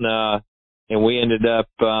town, and we ended up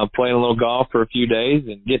playing a little golf for a few days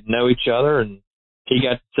and getting to know each other, and he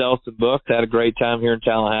got to sell some books, had a great time here in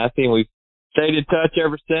Tallahassee, and we've stayed in touch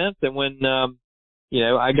ever since. And when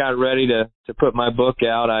I got ready to put my book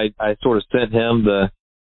out, I sort of sent him the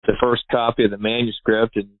first copy of the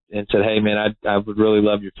manuscript and said, hey, man, I would really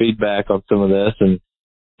love your feedback on some of this. And,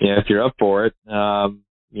 if you're up for it,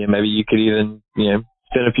 maybe you could even,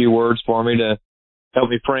 spend a few words for me to help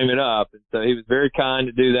me frame it up. And so he was very kind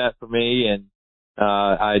to do that for me. And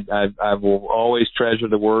I will always treasure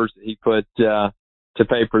the words that he put to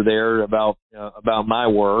paper there about my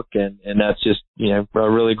work. And that's just, a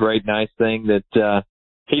really great, nice thing that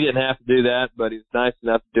he didn't have to do that, but he was nice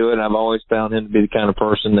enough to do it. And I've always found him to be the kind of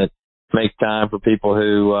person that makes time for people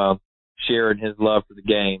who share in his love for the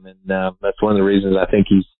game. And that's one of the reasons I think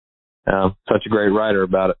he's such a great writer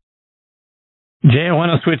about it. Jay, I want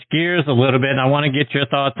to switch gears a little bit, and I want to get your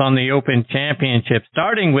thoughts on the Open Championship,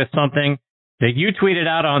 starting with something that you tweeted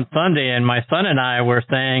out on Sunday, and my son and I were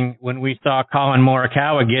saying when we saw Colin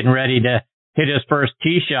Morikawa getting ready to hit his first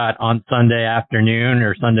tee shot on Sunday afternoon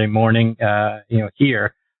or Sunday morning,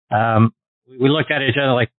 here. We looked at each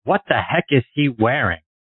other like, what the heck is he wearing?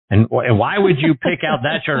 And why would you pick out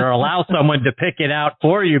that shirt or allow someone to pick it out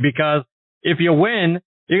for you? Because if you win,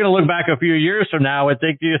 you're going to look back a few years from now and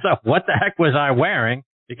think to yourself, what the heck was I wearing?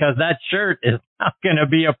 Because that shirt is not going to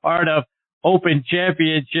be a part of Open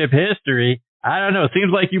Championship history. I don't know. It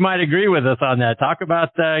seems like you might agree with us on that. Talk about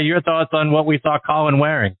your thoughts on what we saw Colin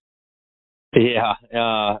wearing. Yeah,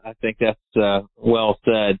 I think that's well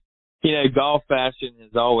said. Golf fashion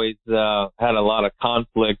has always had a lot of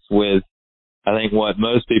conflicts with, I think, what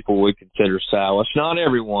most people would consider stylish. Not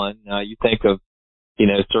everyone. You think of,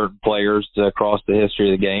 certain players across the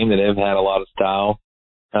history of the game that have had a lot of style.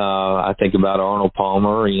 I think about Arnold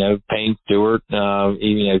Palmer, Payne Stewart,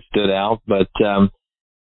 even stood out. But,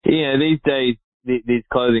 these days, these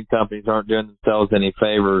clothing companies aren't doing themselves any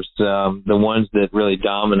favors. The ones that really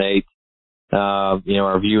dominate,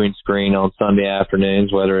 our viewing screen on Sunday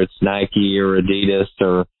afternoons, whether it's Nike or Adidas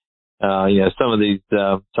or, some of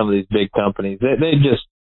these big companies,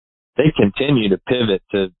 they continue to pivot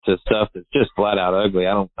to stuff that's just flat out ugly.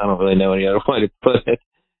 I don't really know any other way to put it.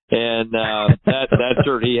 And, that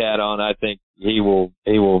shirt he had on, I think he will,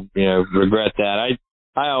 regret that.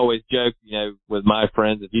 I always joke, with my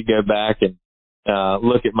friends, if you go back and,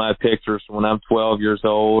 look at my pictures from when I'm 12 years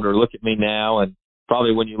old or look at me now, and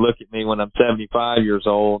probably when you look at me when I'm 75 years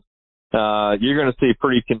old, you're going to see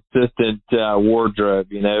pretty consistent, wardrobe,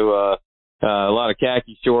 a lot of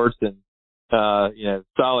khaki shorts and,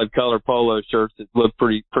 solid color polo shirts that look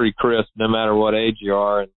pretty crisp no matter what age you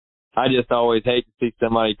are. And I just always hate to see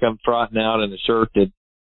somebody come trotting out in a shirt that,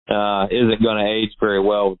 isn't going to age very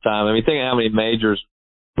well with time. I mean, think of how many majors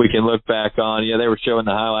we can look back on. They were showing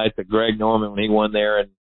the highlights of Greg Norman when he won there at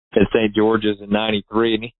St. George's in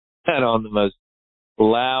 '93, and he had on the most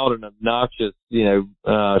loud and obnoxious,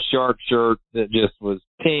 sharp shirt that just was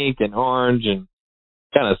pink and orange and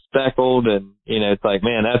kind of speckled. And, it's like,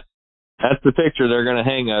 man, that's the picture they're going to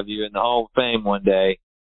hang of you in the Hall of Fame one day,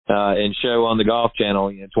 and show on the Golf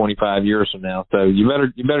Channel, 25 years from now. So you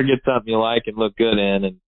better get something you like and look good in.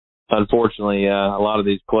 And unfortunately, a lot of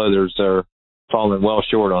these clothers are falling well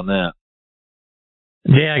short on that.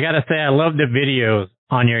 Yeah, I got to say, I love the videos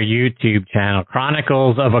on your YouTube channel,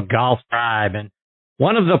 Chronicles of a Golf Tribe. And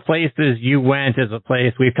one of the places you went is a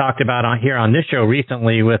place we've talked about here on this show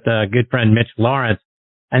recently with a good friend, Mitch Lawrence.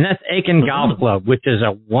 And that's Aiken Golf Club, which is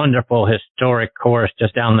a wonderful historic course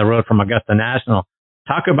just down the road from Augusta National.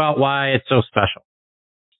 Talk about why it's so special.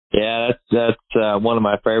 Yeah, that's one of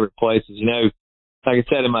my favorite places. Like I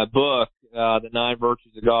said in my book, The 9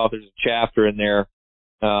 Virtues of Golf, there's a chapter in there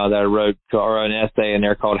that I wrote, or an essay in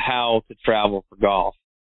there called How to Travel for Golf.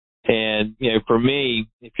 And, for me,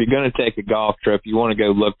 if you're going to take a golf trip, you want to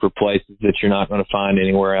go look for places that you're not going to find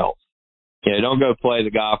anywhere else. Don't go play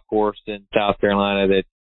the golf course in South Carolina that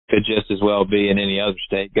could just as well be in any other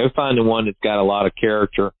state. Go find the one that's got a lot of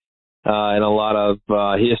character and a lot of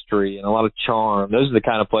history and a lot of charm. Those are the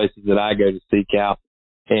kind of places that I go to seek out.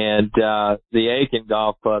 And the Aiken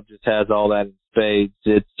Golf Club just has all that in spades.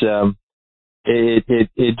 It's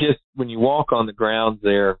it just, when you walk on the grounds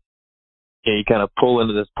there, you kind of pull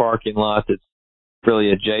into this parking lot that's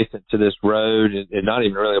really adjacent to this road, and not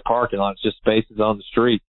even really a parking lot, it's just spaces on the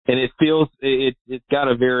street. And it feels, it's got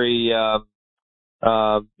a very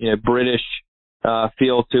British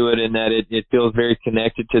feel to it, in that it feels very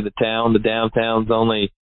connected to the town. The downtown's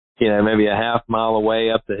only, maybe a half mile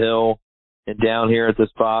away up the hill. And down here at this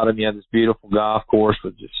bottom, you have this beautiful golf course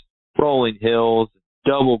with just rolling hills,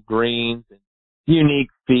 double greens, and unique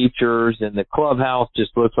features. And the clubhouse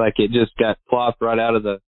just looks like it just got plopped right out of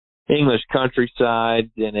the English countryside.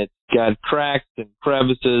 And it's got cracks and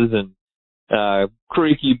crevices and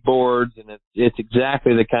creaky boards. And it's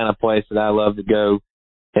exactly the kind of place that I love to go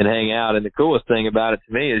and hang out. And the coolest thing about it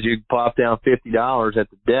to me is you can plop down $50 at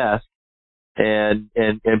the desk and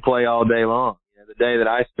play all day long. The day that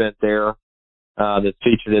I spent there, that's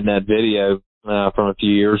featured in that video from a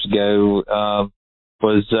few years ago,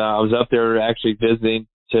 was I was up there actually visiting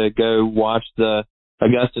to go watch the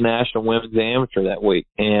Augusta National Women's Amateur that week,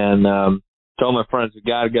 and told my friends, we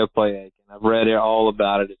got to go play Aiken. I've read all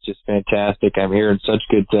about it. It's just fantastic. I'm hearing such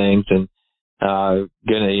good things, and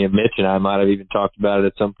Mitch and I might have even talked about it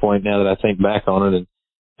at some point now that I think back on it,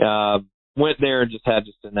 and went there and just had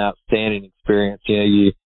an outstanding experience.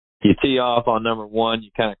 You tee off on number 1,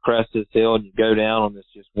 you kind of crest this hill, and you go down on this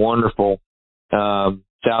just wonderful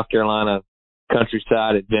South Carolina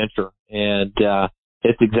countryside adventure. And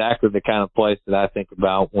it's exactly the kind of place that I think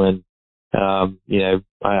about when, I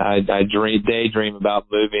daydream about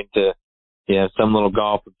moving to some little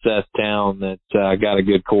golf obsessed town that got a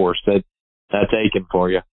good course. That's aching for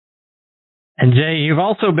you. And Jay, you've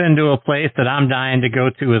also been to a place that I'm dying to go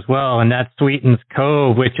to as well, and that's Sweetens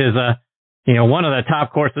Cove, which is one of the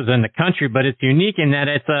top courses in the country, but it's unique in that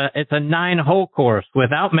it's a 9-hole course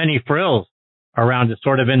without many frills around it,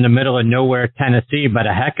 sort of in the middle of nowhere, Tennessee, but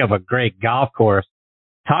a heck of a great golf course.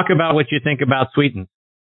 Talk about what you think about Sweetens.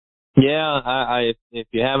 Yeah, if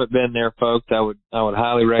you haven't been there, folks, I would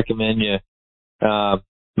highly recommend you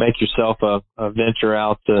make yourself a venture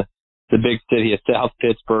out to the big city of South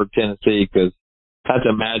Pittsburgh, Tennessee, because that's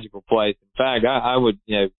a magical place. In fact, I would,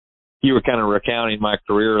 you were kind of recounting my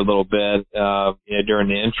career a little bit during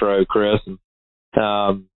the intro, Chris,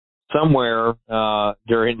 and somewhere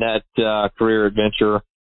during that career adventure,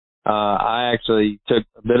 I actually took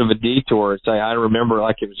a bit of a detour. I remember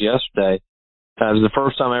like it was yesterday. It was the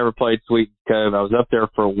first time I ever played Sweetens Cove. I was up there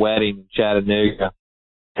for a wedding in Chattanooga,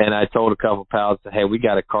 and I told a couple of pals, hey, we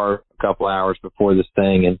got to carve a couple hours before this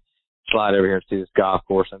thing and slide over here and see this golf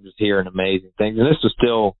course. I'm just hearing amazing things. And this was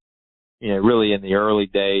still, really in the early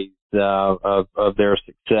days of their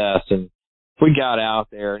success. And we got out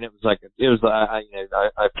there, and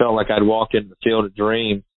I felt like I'd walked into the Field of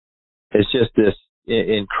Dreams. It's just this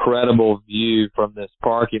incredible view from this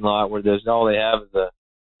parking lot where all they have is a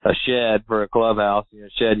shed for a clubhouse, a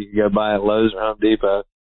shed you can go buy at Lowe's or Home Depot.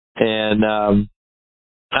 And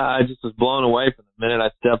I just was blown away from the minute I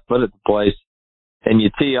stepped foot at the place. And you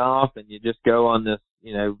tee off and you just go on this,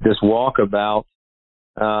 this walkabout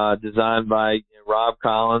designed by Rob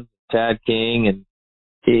Collins, Tad King, and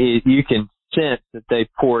you can sense that they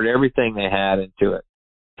poured everything they had into it.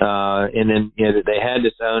 And then, that they had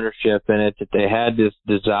this ownership in it, that they had this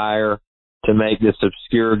desire to make this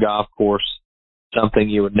obscure golf course something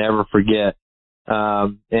you would never forget.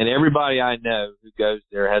 And everybody I know who goes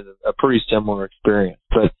there has a pretty similar experience.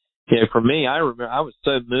 But, for me, I remember I was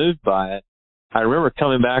so moved by it. I remember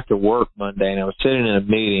coming back to work Monday, and I was sitting in a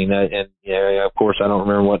meeting, and of course, I don't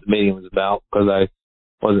remember what the meeting was about because I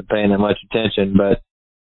wasn't paying that much attention. But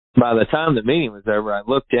by the time the meeting was over, I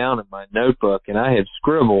looked down at my notebook, and I had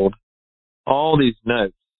scribbled all these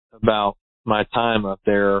notes about my time up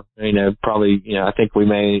there. Probably, I think we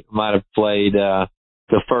might have played the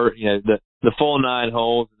first, the full 9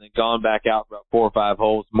 holes, and then gone back out for about 4 or 5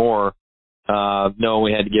 holes more, knowing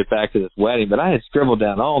we had to get back to this wedding. But I had scribbled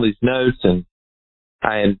down all these notes, and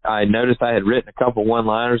I noticed I had written a couple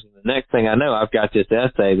one-liners, and the next thing I know, I've got this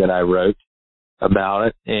essay that I wrote about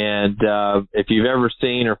it. And if you've ever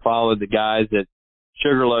seen or followed the guys at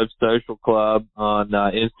Sugarloaf Social Club on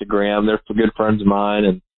Instagram, they're some good friends of mine,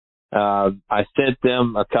 and I sent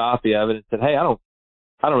them a copy of it and said, hey, I don't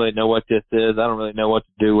really know what this is. I don't really know what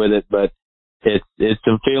to do with it, but it's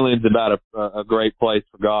some feelings about a great place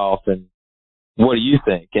for golf, and what do you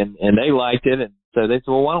think? And they liked it, and so they said,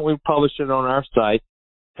 well, why don't we publish it on our site,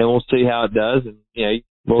 and we'll see how it does, and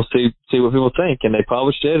we'll see what people think. And they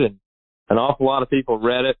published it, and an awful lot of people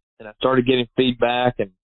read it, and I started getting feedback,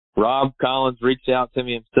 and Rob Collins reached out to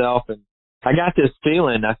me himself, and I got this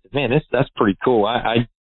feeling. I said, man, that's pretty cool. I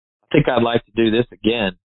think I'd like to do this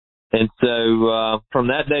again. And so from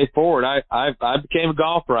that day forward, I became a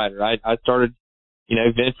golf writer. I started,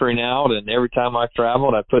 venturing out, and every time I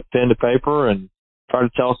traveled, I put pen to paper and tried to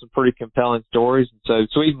tell some pretty compelling stories. And so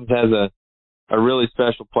Sweetens has a really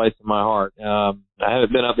special place in my heart. I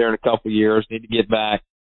haven't been up there in a couple of years, need to get back.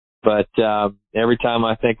 But every time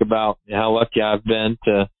I think about how lucky I've been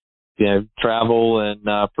to, travel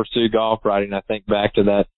and pursue golf writing, I think back to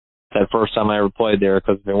that first time I ever played there,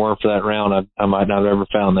 because if it weren't for that round, I might not have ever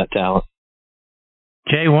found that talent.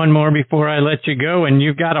 Jay, one more before I let you go, and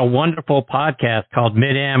you've got a wonderful podcast called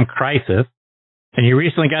Mid-Am Crisis, and you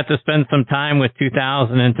recently got to spend some time with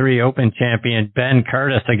 2003 Open champion Ben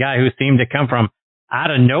Curtis, a guy who seemed to come from out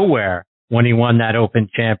of nowhere when he won that Open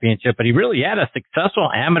championship, but he really had a successful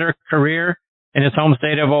amateur career in his home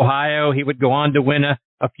state of Ohio. He would go on to win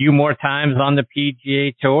a few more times on the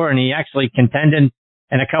PGA Tour, and he actually contended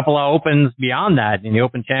in a couple of Opens beyond that, in the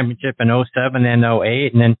Open Championship in 07 and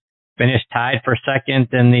 08, and then finished tied for second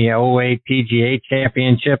in the 08 PGA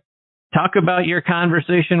Championship. Talk about your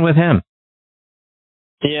conversation with him.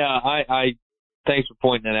 Yeah, I thanks for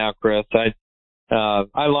pointing that out, Chris.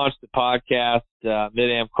 I launched the podcast,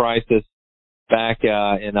 Mid-Am Crisis, back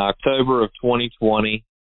in October of 2020,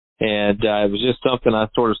 and it was just something I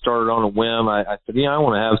sort of started on a whim. I said, I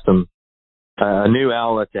want to have a new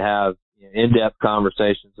outlet to have in-depth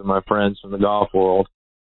conversations with my friends from the golf world.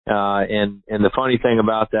 And the funny thing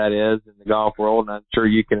about that is, in the golf world, and I'm sure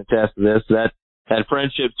you can attest to this, that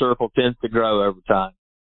friendship circle tends to grow over time.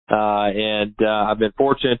 And I've been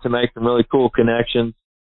fortunate to make some really cool connections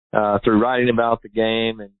through writing about the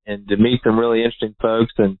game and to meet some really interesting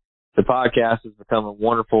folks. And the podcast has become a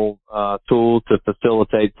wonderful tool to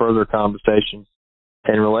facilitate further conversations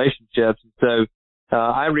and relationships. And so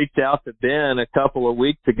I reached out to Ben a couple of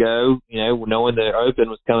weeks ago, knowing the Open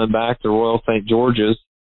was coming back to Royal St. George's.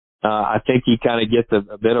 I think he kind of gets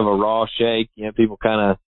a bit of a raw shake. People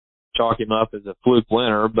kind of chalk him up as a fluke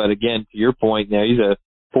winner. But again, to your point, he's a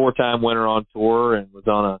 4-time winner on tour and was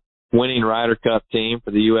on a winning Ryder Cup team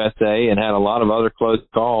for the USA and had a lot of other close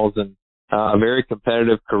calls and a very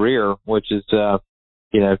competitive career, which is,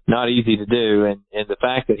 not easy to do. And the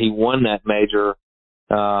fact that he won that major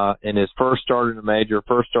in his first start in a major,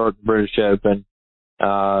 first start in the British Open,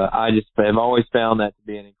 I just have always found that to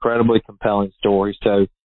be an incredibly compelling story. So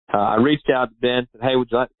I reached out to Ben and said, hey, would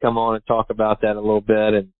you like to come on and talk about that a little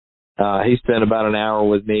bit? And he spent about an hour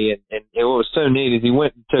with me. And it was so neat is he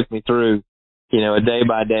went and took me through, a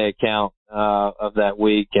day-by-day account of that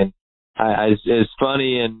week. And as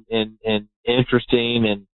funny and interesting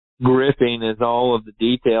and gripping as all of the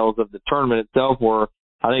details of the tournament itself were,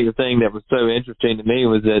 I think the thing that was so interesting to me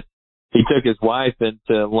was that he took his wife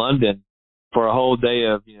into London for a whole day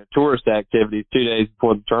of, tourist activities 2 days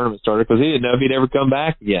before the tournament started because he didn't know if he'd ever come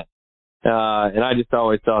back again. And I just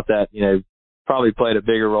always thought that, probably played a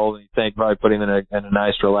bigger role than you think, probably put him in a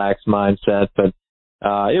nice, relaxed mindset. But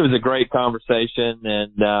it was a great conversation,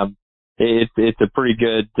 and it's a pretty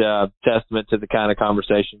good testament to the kind of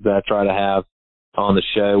conversations that I try to have on the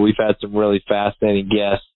show. We've had some really fascinating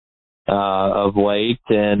guests of late,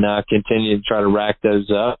 and continue to try to rack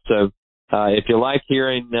those up. So if you like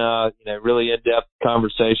hearing really in-depth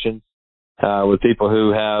conversations with people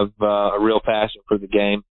who have a real passion for the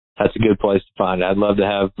game, that's a good place to find it. I'd love to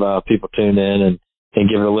have people tune in and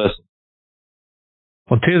give it a listen.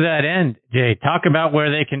 Well, to that end, Jay, talk about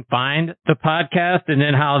where they can find the podcast and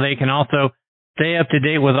then how they can also stay up to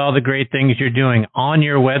date with all the great things you're doing on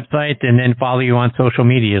your website and then follow you on social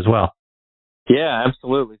media as well. Yeah,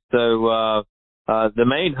 absolutely. So the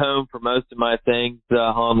main home for most of my things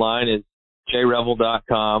online is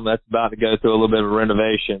jrevel.com. That's about to go through a little bit of a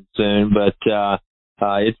renovation soon, but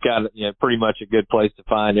it's got pretty much a good place to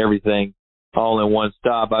find everything all in one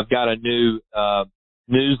stop. I've got a new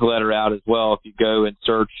newsletter out as well. If you go and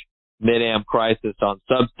search Mid-Am Crisis on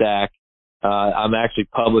Substack, I'm actually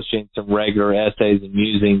publishing some regular essays and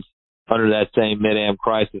musings under that same Mid-Am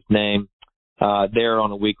Crisis name there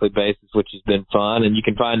on a weekly basis, which has been fun. And you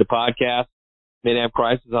can find the podcast, Mid-Am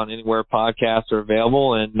Crisis, on anywhere podcasts are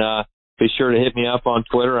available. And be sure to hit me up on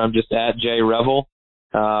Twitter. I'm just at @JRevel.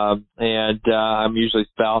 And I'm usually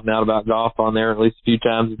spouting out about golf on there at least a few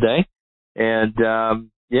times a day. And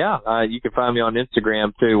you can find me on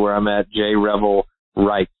Instagram too, where I'm at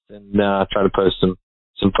JRevelWrites, and try to post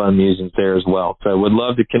some fun musings there as well. So would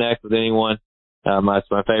love to connect with anyone.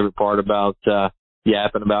 That's my favorite part about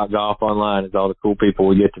yapping about golf online is all the cool people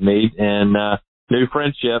we get to meet and new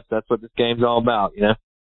friendships. That's what this game's all about,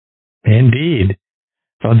 Indeed.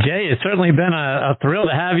 Well, Jay, it's certainly been a thrill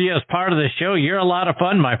to have you as part of the show. You're a lot of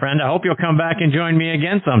fun, my friend. I hope you'll come back and join me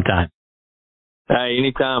again sometime. Hey,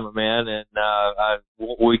 anytime, man. And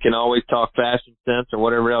we can always talk fashion sense or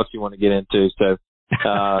whatever else you want to get into. So,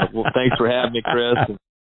 well, thanks for having me, Chris. And,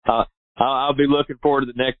 I'll be looking forward to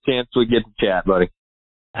the next chance we get to chat, buddy.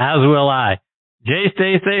 As will I. Jay,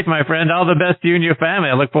 stay safe, my friend. All the best to you and your family.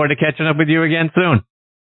 I look forward to catching up with you again soon.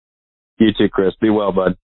 You too, Chris. Be well,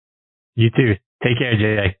 bud. You too. Take care,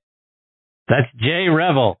 Jay. That's Jay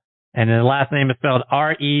Revel, and the last name is spelled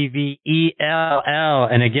Revell.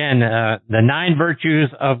 And again, The 9 Virtues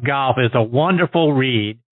of Golf is a wonderful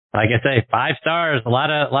read. Like I say, 5 stars, a lot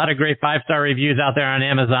of great 5-star reviews out there on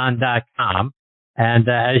Amazon.com. And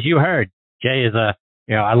as you heard, Jay is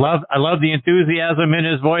I love the enthusiasm in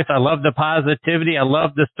his voice. I love the positivity. I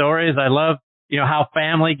love the stories. I love, how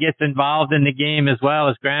family gets involved in the game as well.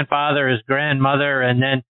 His grandfather, his grandmother, and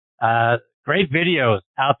then great videos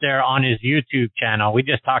out there on his YouTube channel. We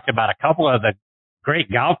just talked about a couple of the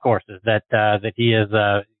great golf courses that he has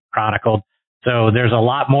chronicled. So there's a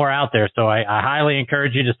lot more out there. So I highly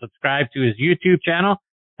encourage you to subscribe to his YouTube channel,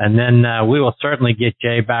 and then we will certainly get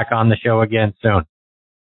Jay back on the show again soon.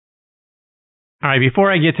 All right,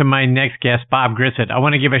 before I get to my next guest, Bob Grissett, I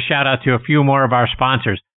want to give a shout out to a few more of our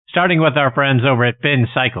sponsors, starting with our friends over at Finn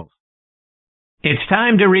Cycles. It's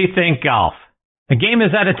time to rethink golf. The game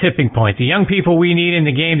is at a tipping point. The young people we need in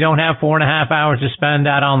the game don't have 4.5 hours to spend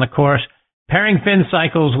out on the course. Pairing Finn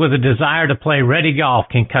Cycles with a desire to play ready golf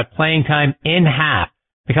can cut playing time in half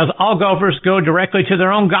because all golfers go directly to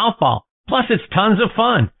their own golf ball. Plus, it's tons of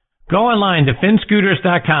fun. Go online to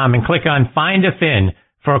finscooters.com and click on Find a Fin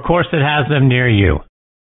for a course that has them near you.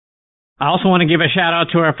 I also want to give a shout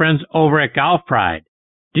out to our friends over at Golf Pride.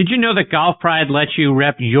 Did you know that Golf Pride lets you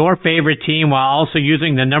rep your favorite team while also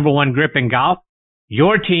using the #1 grip in golf?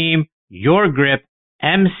 Your team, your grip,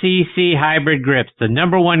 MCC Hybrid Grips, the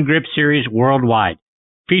 #1 grip series worldwide.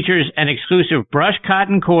 Features an exclusive brushed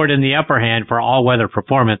cotton cord in the upper hand for all-weather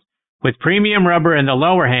performance, with premium rubber in the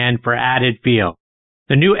lower hand for added feel.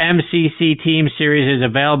 The new MCC Team Series is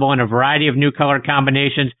available in a variety of new color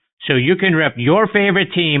combinations, so you can rep your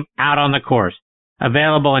favorite team out on the course.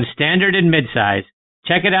 Available in standard and midsize.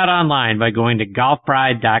 Check it out online by going to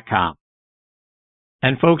golfpride.com.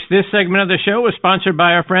 And folks, this segment of the show is sponsored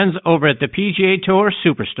by our friends over at the PGA Tour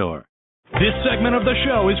Superstore. This segment of the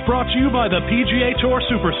show is brought to you by the PGA Tour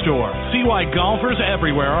Superstore. See why golfers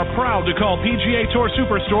everywhere are proud to call PGA Tour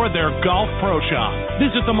Superstore their golf pro shop.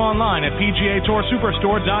 Visit them online at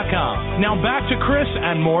PGATourSuperstore.com. Now back to Chris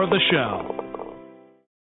and more of the show.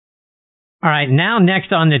 All right, now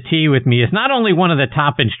next on the tee with me is not only one of the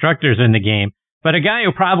top instructors in the game, but a guy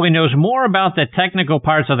who probably knows more about the technical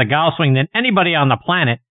parts of the golf swing than anybody on the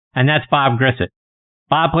planet, and that's Bob Grissett.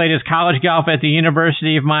 Bob played his college golf at the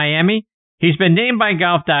University of Miami. He's been named by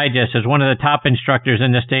Golf Digest as one of the top instructors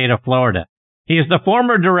in the state of Florida. He is the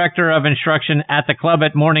former director of instruction at the club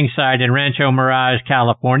at Morningside in Rancho Mirage,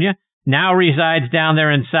 California, now resides down there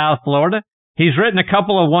in South Florida. He's written a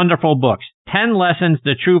couple of wonderful books, 10 Lessons,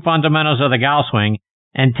 The True Fundamentals of the Golf Swing,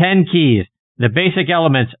 and 10 Keys, The Basic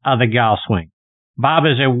Elements of the Golf Swing. Bob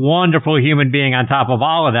is a wonderful human being on top of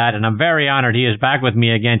all of that, and I'm very honored he is back with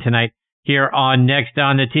me again tonight here on Next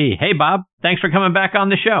on the Tee. Hey, Bob, thanks for coming back on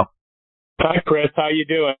the show. Hi, Chris. How you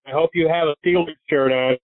doing? I hope you have a Steelers shirt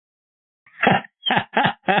on.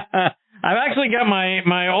 I've actually got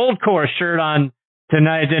my old course shirt on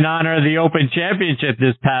tonight in honor of the Open Championship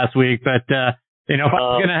this past week. But, if I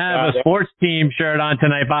was going to have a sports team shirt on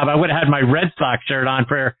tonight, Bob, I would have had my Red Sox shirt on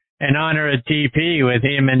in honor of TP with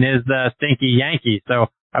him and his stinky Yankees. So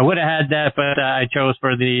I would have had that, but I chose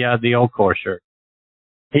for the old course shirt.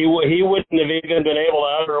 He wouldn't have even been able to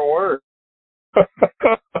utter a word.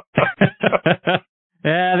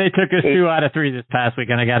 Yeah, they took us 2 out of 3 this past week,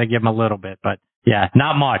 and I got to give them a little bit, but yeah,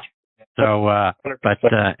 not much. So,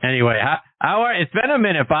 anyway, how are? It's been a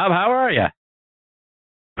minute, Bob. How are you?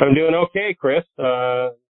 I'm doing okay, Chris.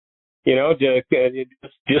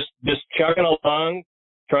 Just chugging along,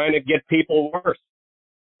 trying to get people worse.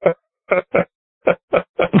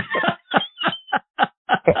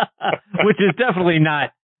 Which is definitely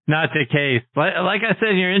not the case. Like I said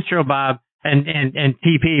in your intro, Bob, and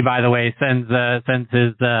TP, by the way, sends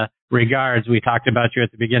his regards. We talked about you at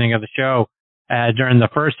the beginning of the show during the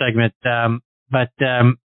first segment, but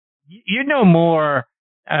you know more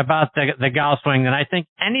about the golf swing than I think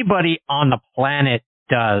anybody on the planet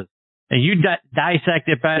does. And you dissect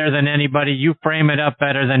it better than anybody. You frame it up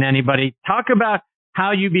better than anybody. Talk about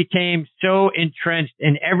how you became so entrenched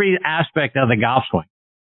in every aspect of the golf swing.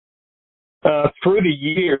 Through the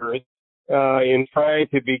years, in trying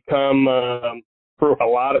to become, through a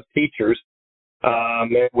lot of teachers,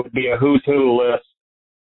 it would be a who's who list,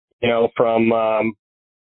 from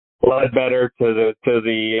Ledbetter to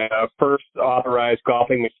the first authorized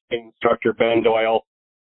golfing machine instructor, Ben Doyle.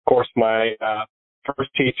 Of course, my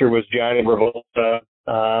first teacher was Johnny Revel.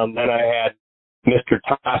 Then I had Mr.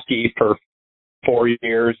 Toski for 4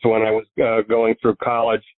 years when I was going through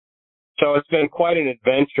college. So it's been quite an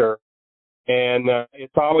adventure. And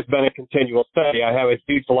it's always been a continual study. I have a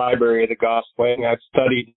huge library of the golf swing. I've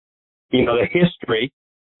studied, the history.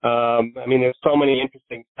 There's so many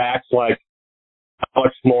interesting facts, like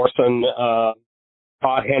Alex Morrison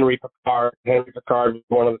taught Henry Picard. Henry Picard was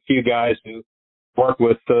one of the few guys who worked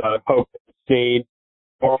with Hope and Snead.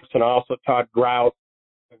 Morrison also taught Grout.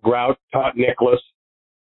 Grout taught Nicholas.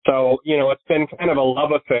 So, it's been kind of a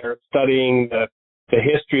love affair studying the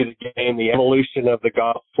history of the game, the evolution of the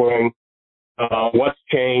golf swing. What's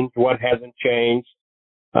changed, what hasn't changed.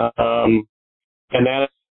 And I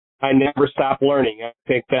never stop learning. I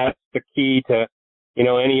think that's the key to,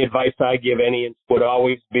 any advice I give any would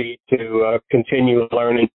always be to continue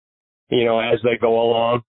learning, as they go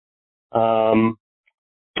along.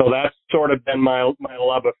 So that's sort of been my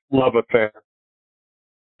love affair.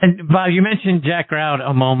 And Bob, you mentioned Jack Grout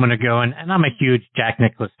a moment ago, and I'm a huge Jack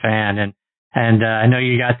Nicklaus fan, and I know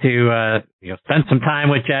you got to spend some time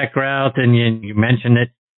with Jack Grout, and you mentioned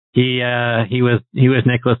it. He was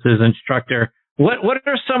Nicklaus's instructor. What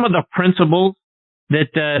are some of the principles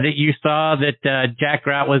that you saw that Jack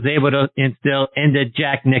Grout was able to instill into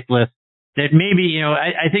Jack Nicklaus that maybe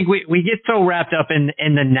I think we get so wrapped up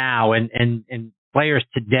in the now and players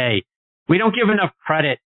today, we don't give enough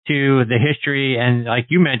credit to the history and, like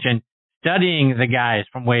you mentioned, studying the guys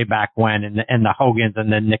from way back when and the Hogans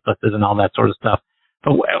and the Nicklases and all that sort of stuff.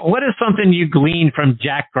 But what is something you gleaned from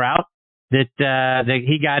Jack Grout that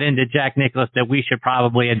he got into Jack Nicklaus that we should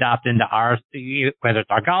probably adopt into ours, whether it's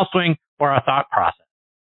our golf swing or our thought process?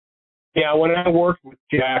 Yeah, when I worked with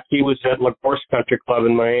Jack, he was at La Course Country Club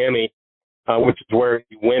in Miami, which is where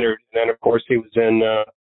he wintered. And then, of course, he was in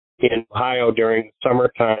Ohio during the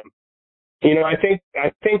summertime. I think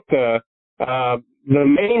the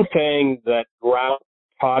main thing that Grout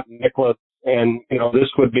taught Nicklaus, and this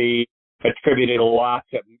would be attributed a lot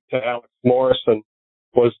to Alex Morrison,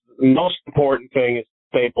 was the most important thing is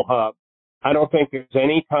stable hub. I don't think there's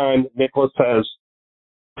any time that Nicklaus has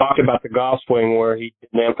talked about the golf swing where he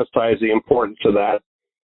didn't emphasize the importance of that.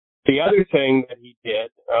 The other thing that he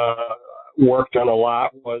did, worked on a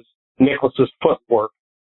lot, was Nicklaus's footwork,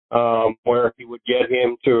 where he would get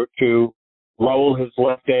him to roll his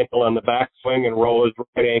left ankle on the backswing and roll his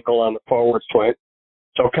right ankle on the forward swing.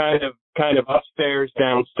 So kind of upstairs,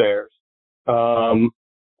 downstairs.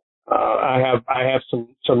 I have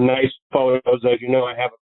some nice photos. As you know, I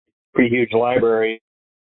have a pretty huge library,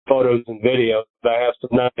 photos and videos. I have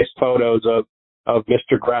some nice photos of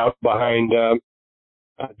Mr. Grout behind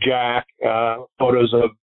Jack, photos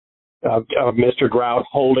of Mr. Grout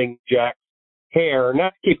holding Jack's hair,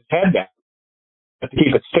 not to keep his head down, but to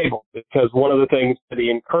keep it stable. Because one of the things that he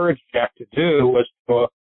encouraged Jack to do was to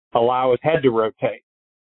allow his head to rotate.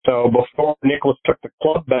 So before Nicklaus took the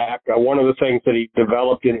club back, one of the things that he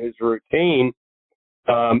developed in his routine,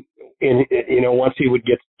 once he would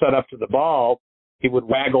get set up to the ball, he would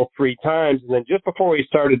waggle 3 times, and then just before he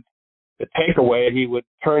started the takeaway, he would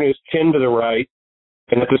turn his chin to the right,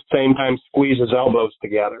 and at the same time squeeze his elbows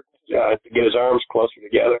together to get his arms closer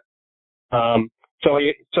together.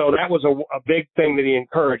 So that was a big thing that he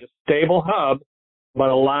encouraged: a stable hub, but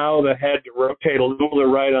allow the head to rotate a little to the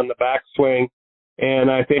right on the backswing.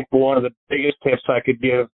 And I think one of the biggest tips I could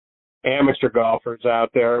give amateur golfers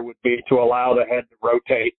out there would be to allow the head to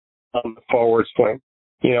rotate on the forward swing.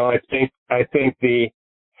 I think the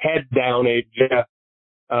head downage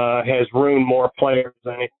has ruined more players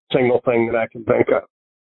than any single thing that I can think of.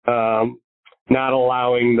 Not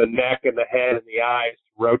allowing the neck and the head and the eyes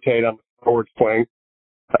to rotate on the forward swing,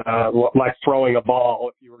 like throwing a ball.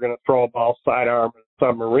 If you were going to throw a ball sidearm in a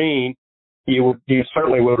submarine, you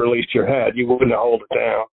certainly would release your head. You wouldn't hold it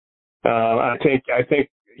down. I think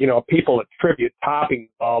people attribute topping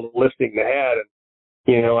the ball to lifting the head,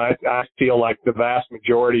 and I feel like the vast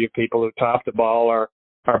majority of people who top the ball are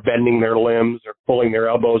bending their limbs or pulling their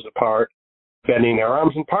elbows apart, bending their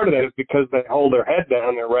arms, and part of that is because they hold their head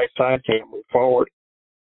down, their right side can't move forward.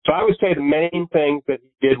 So I would say the main things that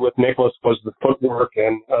he did with Nicklaus was the footwork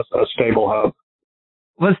and a stable hub.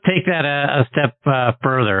 Let's take that a step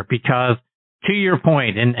further, because to your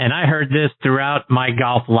point, and I heard this throughout my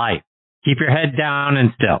golf life, keep your head down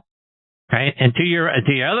and still. Right? And to your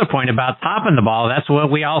other point about topping the ball, that's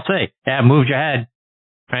what we all say. Yeah, move your head,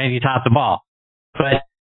 right? You top the ball. But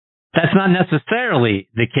that's not necessarily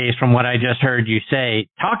the case from what I just heard you say.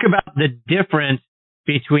 Talk about the difference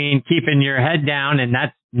between keeping your head down, and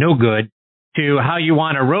that's no good, to how you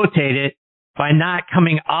want to rotate it by not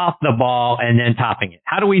coming off the ball and then topping it.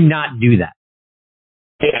 How do we not do that?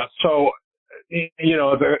 Yeah, so, there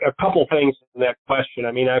are a couple things in that question.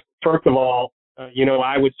 I mean, first of all,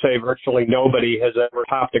 I would say virtually nobody has ever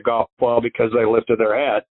topped a golf ball because they lifted their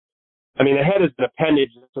head. I mean, the head is an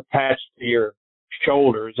appendage that's attached to your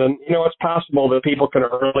shoulders. And, it's possible that people can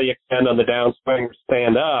really extend on the downswing or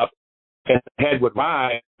stand up and the head would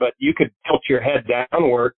rise, but you could tilt your head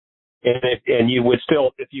downward and you would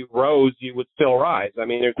still, if you rose, you would still rise. I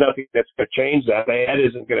mean, there's nothing that's going to change that. The head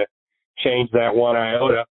isn't going to change that one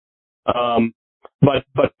iota.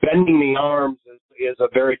 But bending the arms is a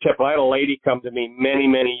very typical. I had a lady come to me many,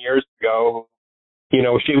 many years ago.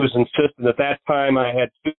 She was insistent. At that time, I had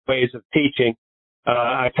 2 ways of teaching.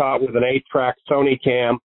 I taught with an 8-track Sony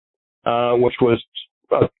cam, which was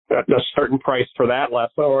a certain price for that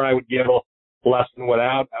lesson, or I would give a lesson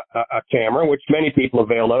without a camera, which many people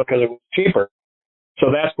availed of because it was cheaper.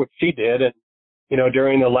 So that's what she did. And,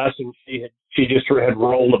 during the lesson, she just had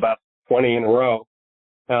rolled about 20 in a row.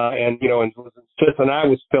 And was insistent I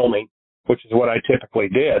was filming, which is what I typically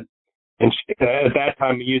did. And at that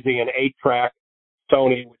time, using an 8-track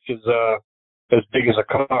Sony, which is as big as a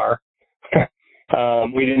car.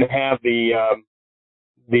 We didn't have the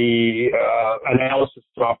analysis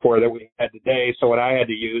software that we had today. So what I had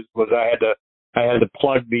to use was I had to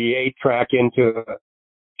plug the 8-track into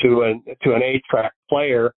an 8-track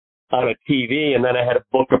player on a TV, and then I had a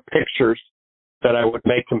book of pictures that I would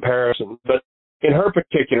make comparisons. But in her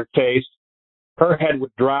particular case, her head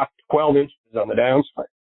would drop 12 inches on the downswing.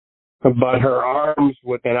 But her arms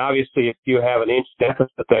would, and obviously if you have an inch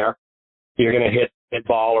deficit there, you're going to hit the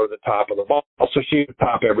ball or the top of the ball. So she would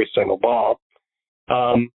top every single ball.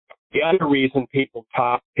 The other reason people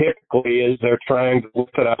top typically is they're trying to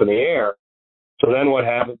lift it up in the air. So then what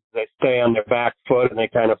happens is they stay on their back foot and they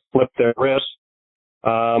kind of flip their wrists.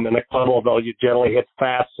 And the club, although you generally hit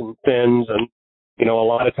fats and thins, and, you know, a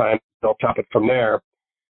lot of times they'll top it from there.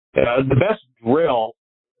 The best drill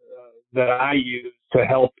that I use to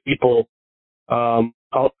help people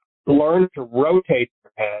learn to rotate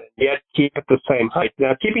their head and yet keep it the same height.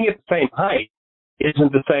 Now, keeping it the same height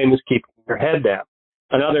isn't the same as keeping your head down.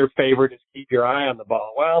 Another favorite is keep your eye on the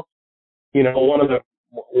ball. Well, you know,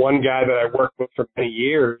 one guy that I worked with for many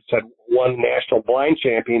years had won the national blind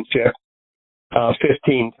championship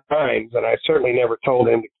 15 times, and I certainly never told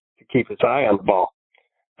him to keep his eye on the ball.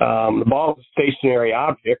 The ball is a stationary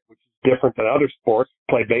object, which is different than other sports.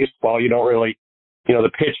 Play baseball, you don't really, you know,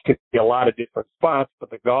 the pitch could be a lot of different spots, but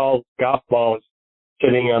the golf ball is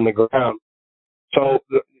sitting on the ground. So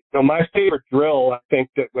my favorite drill, I think,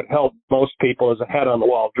 that would help most people is a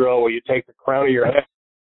head-on-the-wall drill where you take the crown of your head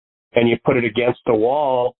and you put it against the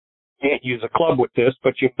wall. You can't use a club with this,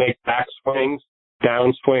 but you make back swings,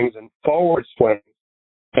 down swings, and forward swings.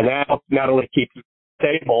 And that'll not only keep you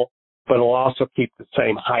stable, but it'll also keep the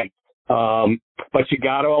same height. But you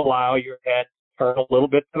got to allow your head to turn a little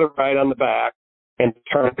bit to the right on the back and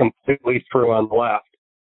turn completely through on the left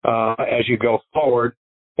as you go forward.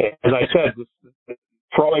 As I said,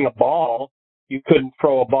 throwing a ball, you couldn't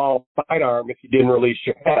throw a ball sidearm if you didn't release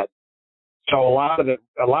your head. So a lot of the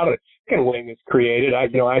chicken wing is created. I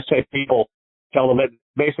say people tell them that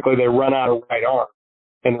basically they run out of right arm,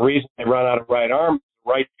 and the reason they run out of right arm,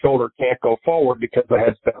 right shoulder can't go forward because the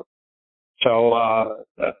head's down. So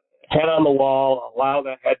head on the wall, allow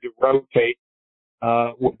the head to rotate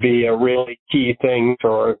would be a really key thing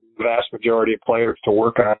for the vast majority of players to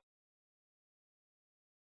work on.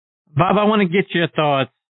 Bob, I want to get your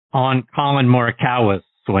thoughts on Colin Morikawa's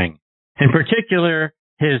swing. In particular,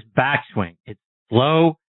 his backswing. It's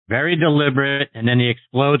slow, very deliberate, and then he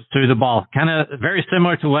explodes through the ball. Kind of very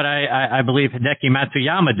similar to what I believe Hideki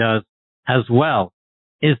Matsuyama does as well.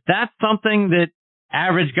 Is that something that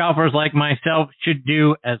average golfers like myself should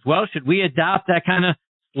do as well? Should we adopt that kind of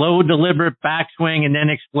slow, deliberate backswing and then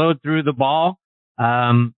explode through the ball?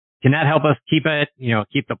 Can that help us keep it,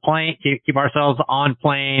 keep the plane, keep ourselves on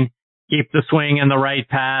plane, keep the swing in the right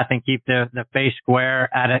path, and keep the face square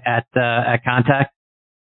at contact?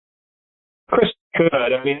 Chris could.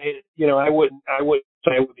 I mean, I would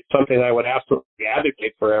say it would be something I would absolutely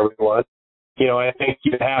advocate for everyone. I think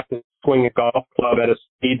you'd have to swing a golf club at a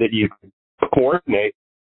speed that you can coordinate.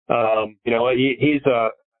 He's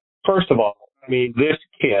first of all, I mean, this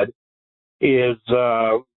kid is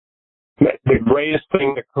the greatest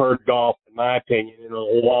thing that occurred to golf, in my opinion, in a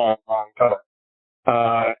long, long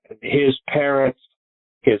time. His parents,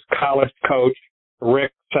 his college coach,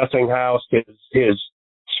 Rick Sessinghaus, his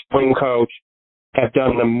swing coach, have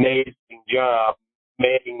done an amazing job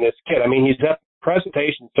making this kid. I mean, he's at the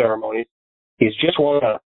presentation ceremonies. He's just won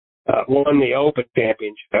the Open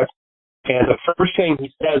Championship. And the first thing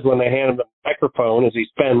he says when they hand him the microphone is he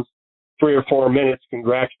spends 3 or 4 minutes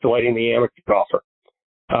congratulating the amateur golfer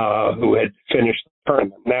who had finished the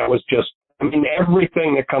tournament. And that was just, I mean,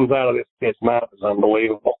 everything that comes out of this kid's mouth is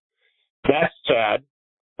unbelievable. That said,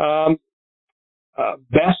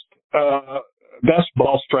 best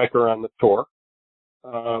ball striker on the tour.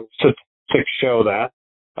 Statistics show that.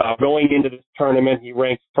 Going into this tournament, he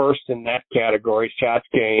ranked first in that category, shots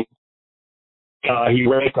gained. He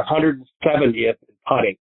ranked 170th in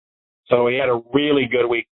putting. So he had a really good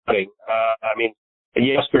week putting. I mean,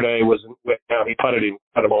 yesterday he putted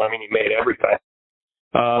incredible. I mean, he made everything.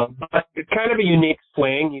 But it's kind of a unique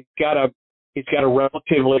swing. He's got a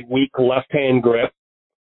relatively weak left-hand grip.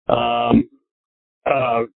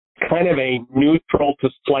 Kind of a neutral to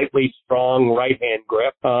slightly strong right-hand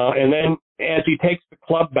grip. And then as he takes the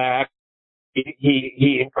club back,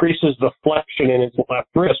 he increases the flexion in his left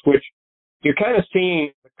wrist, which you're kind of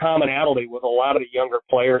seeing the commonality with a lot of the younger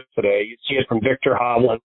players today. You see it from Victor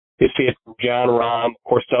Hovland. You see it from John Rahm, of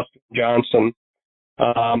course, Dustin Johnson.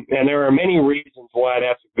 And there are many reasons why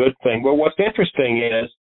that's a good thing. But what's interesting is,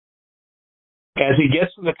 as he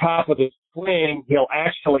gets to the top of the swing, he'll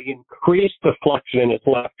actually increase the flexion in his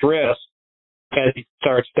left wrist as he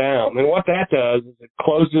starts down. And what that does is it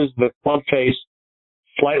closes the club face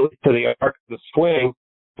slightly to the arc of the swing,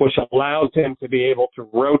 which allows him to be able to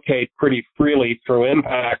rotate pretty freely through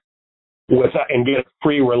impact and get a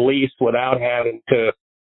free release without having to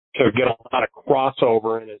get a lot of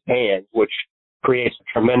crossover in his hands, which creates a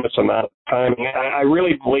tremendous amount of timing. I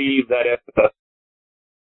really believe that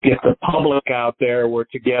if the public out there were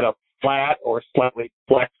to get a flat or slightly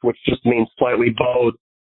flexed, which just means slightly bowed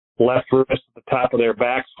left wrist at the top of their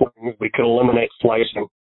backswing, we could eliminate slicing.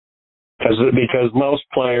 Because most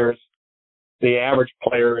players, the average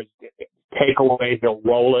player, take away, he'll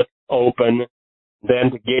roll it open,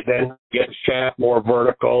 then to get the shaft more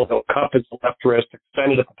vertical, he'll cup his left wrist,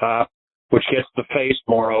 extend it at the top, which gets the face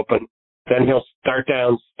more open. Then he'll start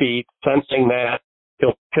down steep, sensing that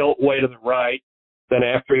he'll tilt way to the right. Then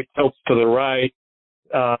after he tilts to the right,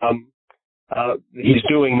 he's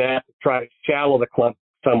doing that to try to shallow the clump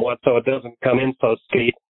somewhat so it doesn't come in so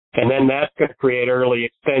steep. And then that's going to create early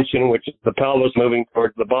extension, which is the pelvis moving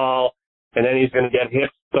towards the ball. And then he's going to get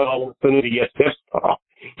hip stall. As soon as he gets hip stall,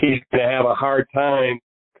 he's going to have a hard time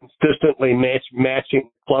consistently matching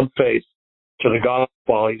club face to the golf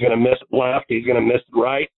ball. He's going to miss it left. He's going to miss it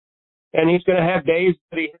right. And he's going to have days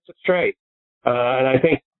that he hits it straight. And I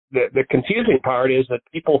think the confusing part is that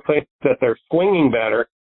people think that they're swinging better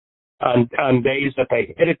on days that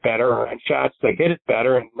they hit it better, or on shots they hit it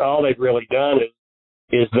better. And all they've really done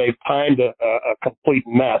is they've timed a complete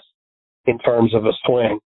mess in terms of a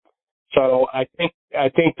swing. So I think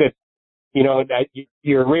that, that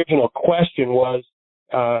your original question was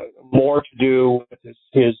more to do with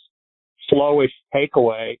his slowish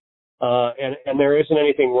takeaway, and there isn't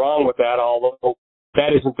anything wrong with that, although that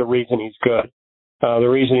isn't the reason he's good. The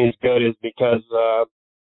reason he's good is because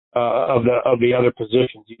of the other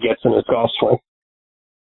positions he gets in his golf swing.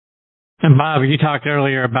 And Bob, you talked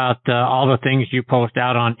earlier about all the things you post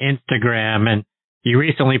out on Instagram, and you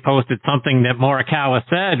recently posted something that Morikawa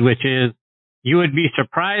said, which is, you would be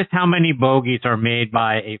surprised how many bogeys are made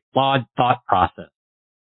by a flawed thought process.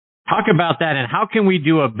 Talk about that, and how can we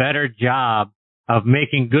do a better job of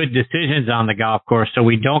making good decisions on the golf course so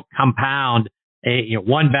we don't compound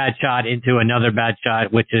one bad shot into another bad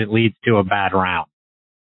shot, which leads to a bad round?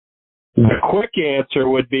 The quick answer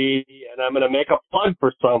would be, and I'm going to make a plug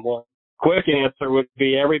for someone, quick answer would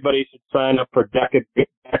be everybody should sign up for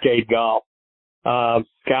Decade Golf.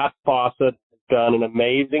 Scott Fawcett has done an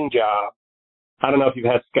amazing job. I don't know if you've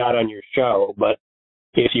had Scott on your show, but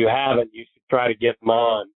if you haven't, you should try to get him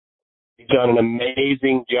on. He's done an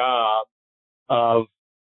amazing job of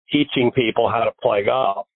teaching people how to play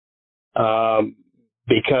golf,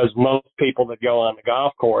 because most people that go on the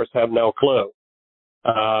golf course have no clue.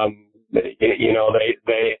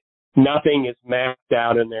 They nothing is mapped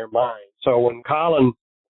out in their mind. So when Colin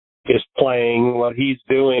is playing, what he's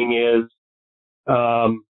doing is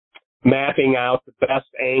mapping out the best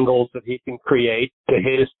angles that he can create to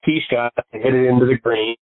hit his tee shot, to hit it into the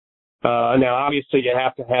green. Now, obviously, you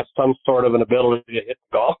have to have some sort of an ability to hit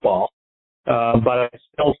the golf ball. But I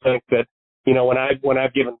still think that, when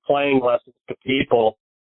I've given playing lessons to people,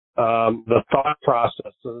 the thought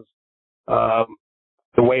processes,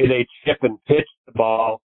 the way they chip and pitch the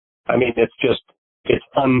ball, I mean, it's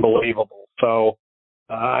unbelievable. So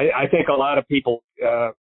I think a lot of people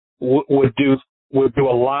would do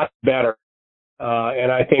a lot better.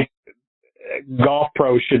 And I think golf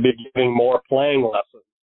pros should be giving more playing lessons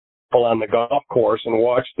on the golf course and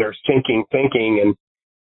watch their thinking and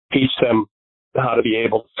teach them how to be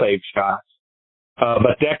able to save shots.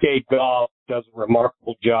 But Decade Golf does a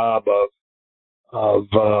remarkable job of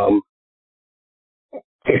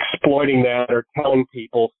exploiting that, or telling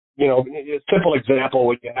people, a simple example,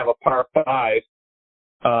 when you have a par 5,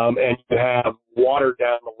 and you have water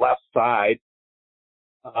down the left side,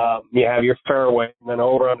 you have your fairway, and then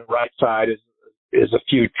over on the right side is a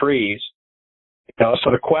few trees.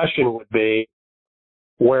 So the question would be,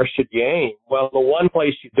 where should you aim? Well, the one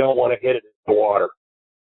place you don't want to hit it is the water.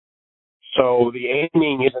 So the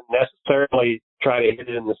aiming isn't necessarily try to hit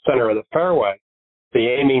it in the center of the fairway. The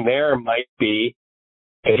aiming there might be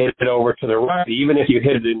to hit it over to the right. Even if you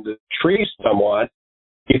hit it into the trees somewhat,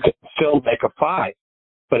 you can still make a 5.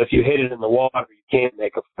 But if you hit it in the water, you can't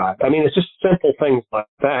make a 5. I mean, it's just simple things like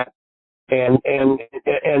that. And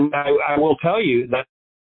I will tell you that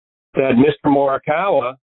Mr.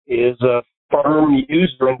 Morikawa is a firm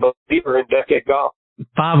user and believer in Decade Golf.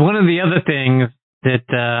 Bob, one of the other things that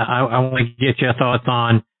I want to get your thoughts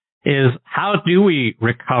on is, how do we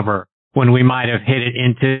recover when we might have hit it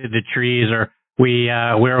into the trees, or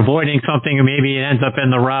we're avoiding something and maybe it ends up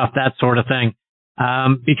in the rough, that sort of thing,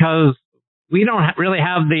 because we don't really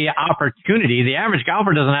have the opportunity. The average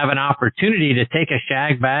golfer doesn't have an opportunity to take a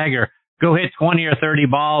shag bag or go hit 20 or 30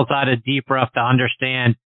 balls out of deep rough to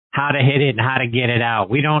understand how to hit it and how to get it out.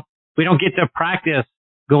 We don't get to practice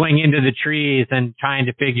going into the trees and trying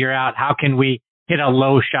to figure out how can we hit a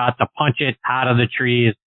low shot to punch it out of the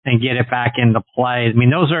trees and get it back into play. I mean,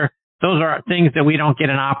 those are things that we don't get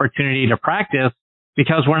an opportunity to practice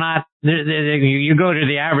because we're not. You go to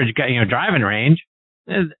the average, driving range,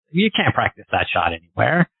 you can't practice that shot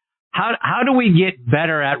anywhere. How do we get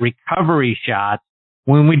better at recovery shots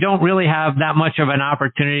when we don't really have that much of an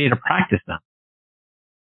opportunity to practice them?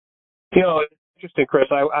 It's interesting, Chris.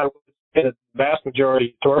 I would say that the vast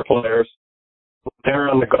majority of tour players, they're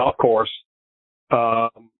on the golf course,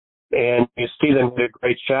 and you see them get a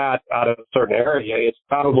great shot out of a certain area. It's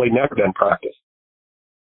probably never been practiced.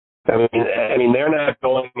 I mean, they're not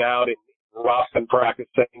going out in rough and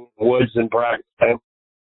practicing, woods and practicing.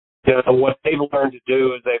 What they've learned to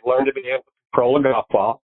do is they've learned to be able to control a golf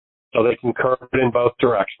ball, so they can curve it in both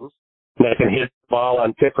directions. And they can hit the ball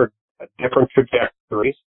on different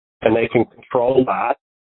trajectories, and they can control that.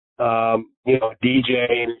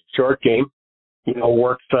 DJ in his short game,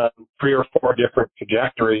 works on 3 or 4 different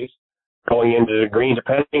trajectories going into the green,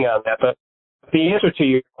 depending on that. But the answer to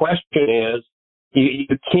your question is you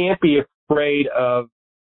can't be afraid of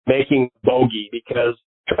making bogey, because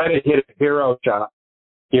trying to hit a hero shot,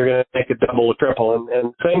 you're going to make a double or triple. And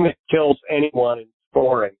the thing that kills anyone in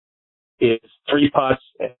scoring is 3 putts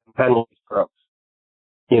and penalty strokes.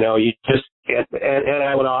 You just get, and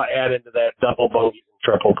I would add into that double bogeys and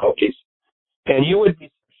triple bogeys. And you would be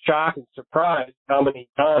shocked and surprised how many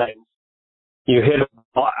times you hit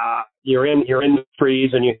you're in the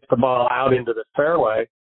trees and you hit the ball out into the fairway,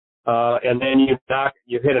 and then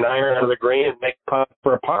you hit an iron out of the green and make a putt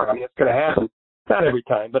for a par. I mean, it's going to happen. Not every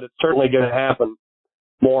time, but it's certainly going to happen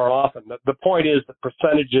more often. The point is the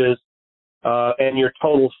percentages and your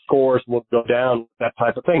total scores will go down, that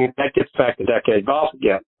type of thing. And that gets back to decade golf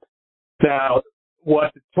again. Now,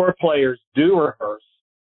 what the tour players do rehearse,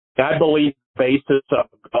 I believe the basis of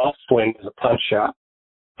a golf swing is a punch shot.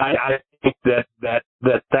 I think that's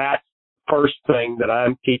the first thing that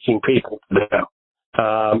I'm teaching people to do.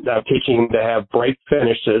 I'm teaching them to have break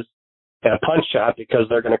finishes and a punch shot, because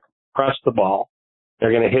they're going to press the ball.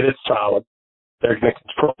 They're going to hit it solid. They're going to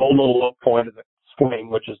control the low point of the swing,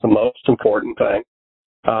 which is the most important thing.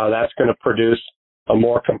 That's going to produce a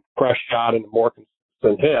more compressed shot and a more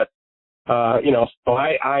consistent hit. So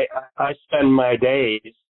I spend my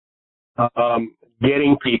days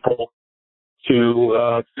getting people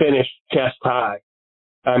to finish chest high.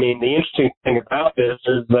 I mean, the interesting thing about this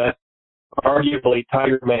is that arguably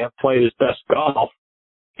Tiger may have played his best golf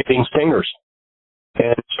hitting stingers,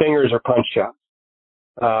 and stingers are punch shots.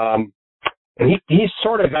 And he's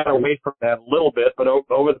sort of got away from that a little bit, but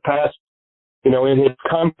over the past, in his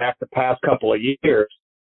comeback the past couple of years,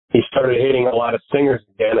 he started hitting a lot of stingers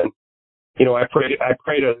again. And, I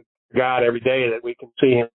pray to God every day that we can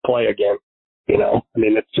see him play again.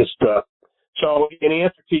 It's just, so in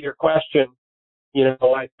answer to your question,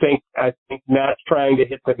 I think not trying to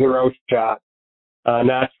hit the hero shot,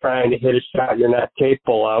 not trying to hit a shot you're not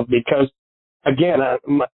capable of, because again,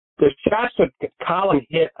 the shots that Colin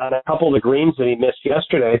hit on a couple of the greens that he missed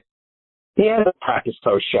yesterday, he hasn't practiced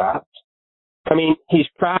those shots. I mean, he's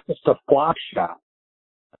practiced a flop shot,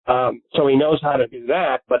 so he knows how to do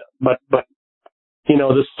that. But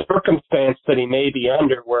the circumstance that he may be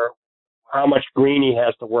under, where how much green he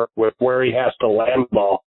has to work with, where he has to land the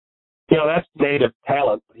ball, that's native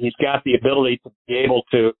talent. He's got the ability to be able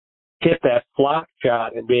to hit that flop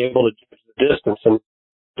shot and be able to judge the distance and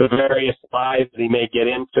the various lives that he may get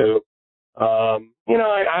into.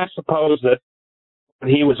 I suppose that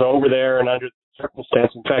when he was over there and under the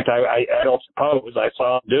circumstance, in fact, I don't suppose I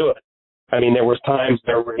saw him do it. I mean, there was times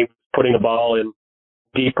there where he was putting the ball in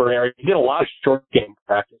deeper areas. He did a lot of short game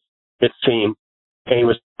practice, it seemed, and he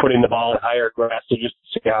was putting the ball in higher grass to just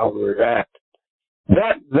see how we react.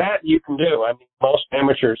 That you can do. I mean, most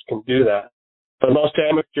amateurs can do that. But most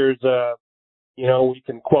amateurs, we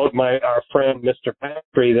can quote our friend Mr.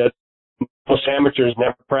 Patri that most amateurs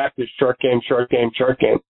never practice short game.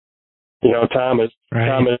 Tom is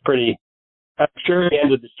pretty. I'm sure he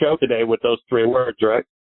ended the show today with those 3 words, right?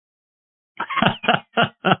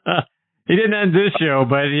 He didn't end this show,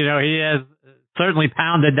 but he has certainly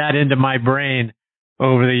pounded that into my brain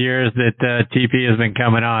over the years that TP has been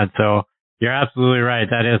coming on. So you're absolutely right.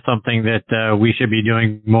 That is something that we should be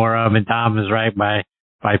doing more of. And Tom is right by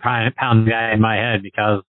pounding that in my head,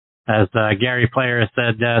 because as Gary Player has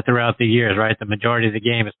said throughout the years, right, the majority of the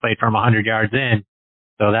game is played from 100 yards in.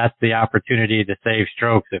 So that's the opportunity to save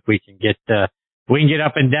strokes. If we can get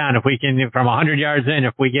up and down, if we can, from 100 yards in,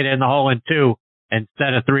 if we get in the hole in 2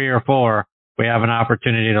 instead of 3 or 4, we have an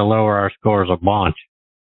opportunity to lower our scores a bunch.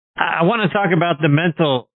 I want to talk about the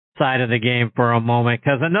mental side of the game for a moment,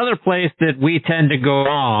 because another place that we tend to go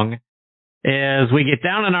wrong is we get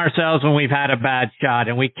down on ourselves when we've had a bad shot,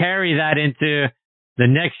 and we carry that into the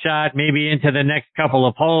next shot, maybe into the next couple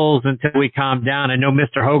of holes until we calm down. I know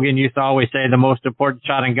Mr. Hogan used to always say the most important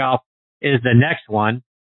shot in golf is the next one.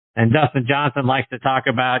 And Dustin Johnson likes to talk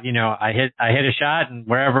about, I hit a shot, and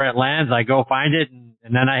wherever it lands, I go find it, and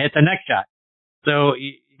then I hit the next shot. So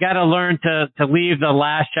you got to learn to leave the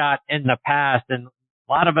last shot in the past, and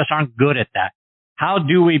a lot of us aren't good at that. How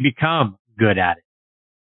do we become good at it?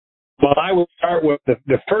 Well, I would start with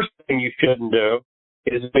the first thing you shouldn't do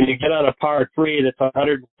is when you get on a par 3 that's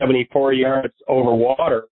 174 yards over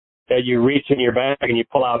water, that you reach in your bag and you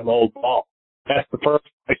pull out an old ball. That's the first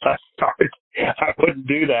place I started. I wouldn't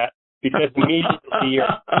do that because immediately you're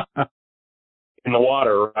in the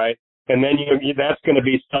water, right? And then that's going to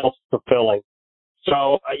be self-fulfilling.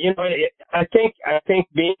 So, I think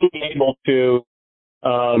being able to,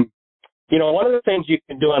 one of the things you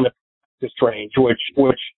can do on the practice range, which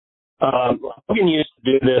Hogan used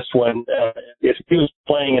to do this when, if he was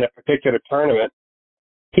playing in a particular tournament,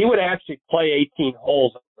 he would actually play 18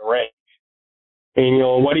 holes on the range. And,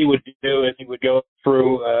 what he would do is he would go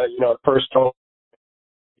through, the first hole,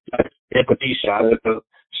 hit the tee shot, hit the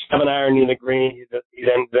 7-iron in the green, he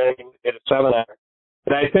then hit a 7-iron.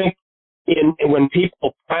 And I think when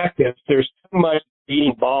people practice, there's too much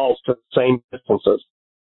beating balls to the same distances.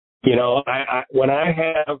 When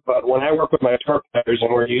I work with my tour players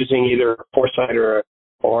and we're using either a foresight or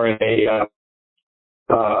a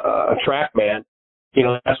TrackMan,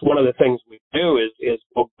 that's one of the things we do is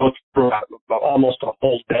we'll go through almost a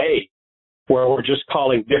whole day where we're just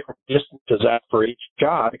calling different distances out for each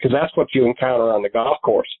shot, because that's what you encounter on the golf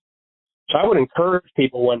course. So I would encourage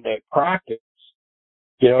people when they practice,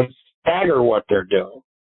 to stagger what they're doing.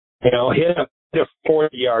 Hit a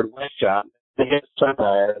 40-yard wedge shot, then hit a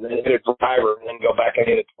 7-iron, and then hit a driver, and then go back and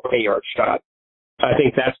hit a 20-yard shot. I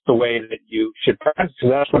think that's the way that you should practice,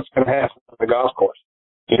 because that's what's going to happen on the golf course.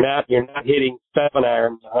 You're not hitting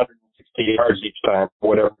 7-irons 160 yards each time,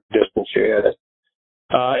 whatever distance you hit it.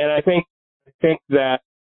 And I think that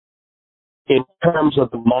in terms of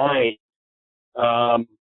the mind,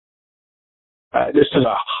 this is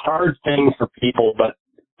a hard thing for people, but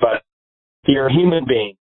you're a human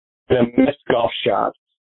being. You're going to miss golf shots.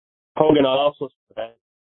 Hogan also said,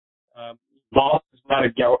 golf is not a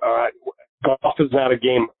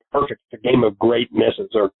game of perfect. It's a game of great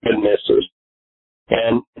misses or good misses.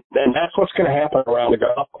 And that's what's going to happen around the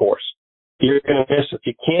golf course. You're going to miss it.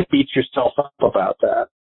 You can't beat yourself up about that.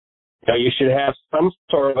 You should have some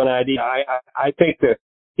sort of an idea. I think that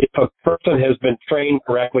if a person has been trained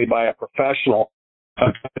correctly by a professional, a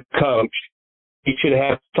good coach, he should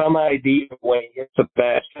have some idea of when he hits a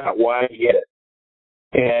bad shot, why he hit it.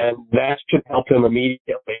 And that should help him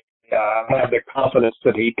immediately have the confidence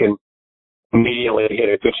that he can immediately hit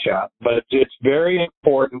a good shot. But it's very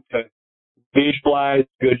important to visualize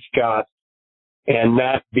good shots and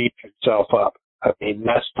not beat yourself up. I mean,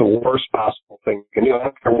 that's the worst possible thing you can do. I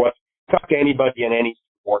don't care what, talk to anybody in any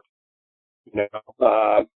sport.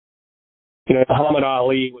 Muhammad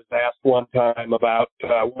Ali was asked one time about,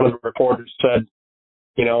 one of the reporters said,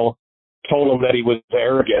 told him that he was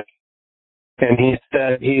arrogant. And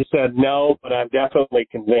he said, no, but I'm definitely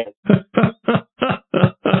convinced.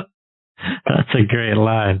 That's a great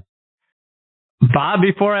line. Bob,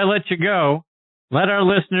 before I let you go, let our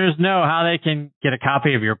listeners know how they can get a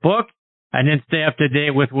copy of your book and then stay up to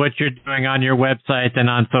date with what you're doing on your website and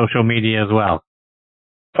on social media as well.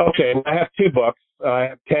 Okay, I have 2 books. I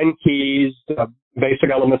have 10 Keys, Basic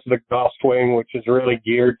Elements of the Golf Swing, which is really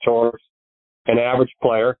geared towards an average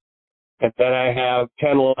player. And then I have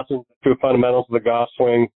 10 Lessons, True Fundamentals of the Golf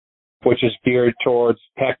Swing, which is geared towards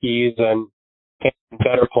techies and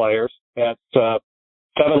better players. That's a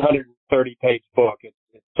 730-page book.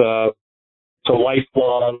 It's a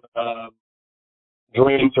lifelong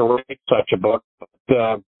dream to write such a book.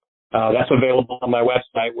 But, that's available on my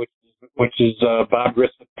website, which is Bob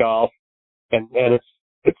Grissett Golf, and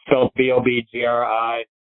it's spelled BOBGRI,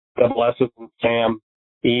 double S as in Sam,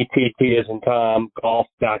 ETT as in Tom,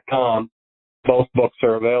 golf.com. Both books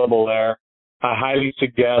are available there. I highly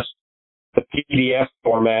suggest the PDF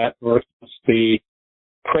format versus the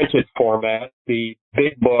printed format. The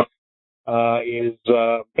big book is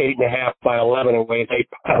 8.5 by 11 and weighs 8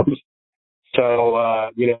 pounds.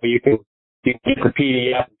 So, you can get the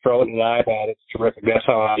PDF and throw it in an iPad. It's terrific. That's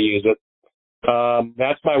how I use it.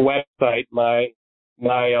 That's my website. My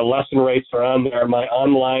lesson rates are on there. My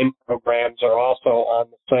online programs are also on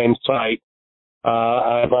the same site.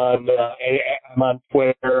 I'm on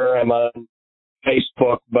Twitter. I'm on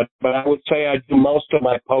Facebook, but I would say I do most of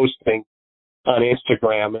my posting on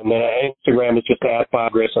Instagram, and then Instagram is just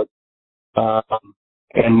 @Bob Grissett.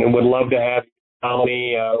 and would love to have you follow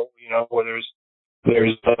me, where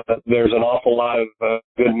there's an awful lot of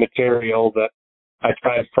good material that I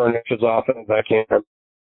try to furnish as often as I can.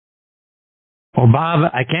 Well,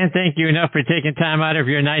 Bob, I can't thank you enough for taking time out of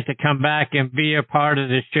your night to come back and be a part of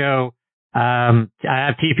the show. I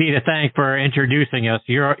have TP to thank for introducing us.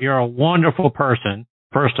 You're a wonderful person,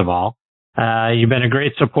 first of all. You've been a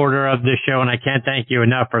great supporter of this show, and I can't thank you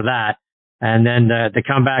enough for that. And then to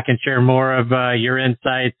come back and share more of your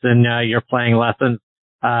insights and your playing lessons,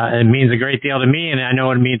 it means a great deal to me, and I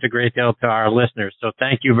know it means a great deal to our listeners. So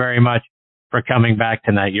thank you very much for coming back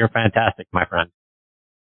tonight. You're fantastic, my friend.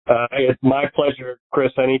 It's my pleasure,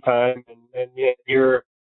 Chris, anytime. And you're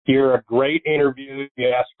a great interview. You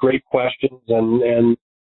ask great questions, and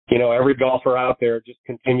every golfer out there, just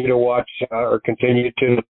continue to watch or continue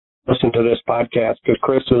to listen to this podcast, because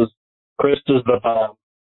Chris is the bomb.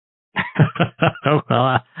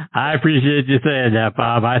 Well, I appreciate you saying that,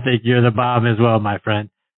 Bob. I think you're the bomb as well, my friend.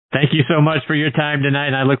 Thank you so much for your time tonight,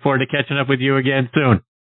 and I look forward to catching up with you again soon.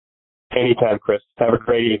 Anytime, Chris. Have a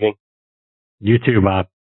great evening. You too, Bob.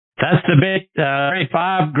 That's the great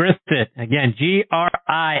Bob Grissett. Again, Grissett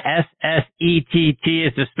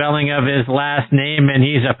is the spelling of his last name, and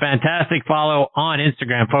he's a fantastic follow on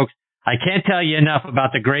Instagram, folks. I can't tell you enough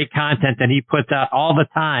about the great content that he puts out all the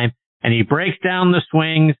time, and he breaks down the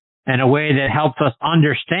swings in a way that helps us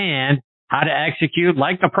understand how to execute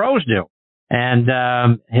like the pros do. And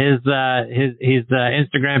his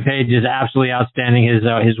Instagram page is absolutely outstanding.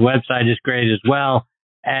 His website is great as well.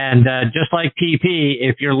 And just like TP,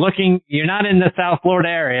 if you're not in the South Florida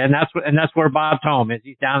area, and that's where Bob's home is.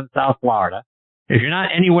 He's down in South Florida. If you're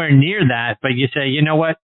not anywhere near that, but you say, you know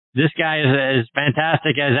what, this guy is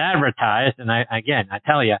fantastic as advertised, and I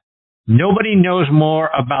tell you, nobody knows more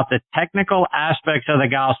about the technical aspects of the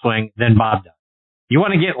golf swing than Bob does. You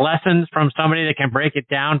want to get lessons from somebody that can break it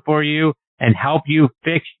down for you and help you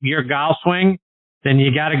fix your golf swing, then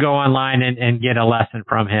you got to go online and get a lesson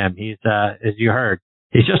from him. He's, as you heard,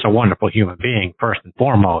 he's just a wonderful human being, first and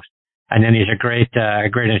foremost. And then he's a great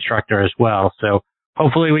instructor as well. So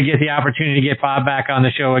hopefully we get the opportunity to get Bob back on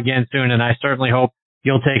the show again soon. And I certainly hope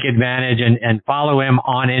you'll take advantage and follow him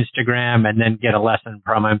on Instagram and then get a lesson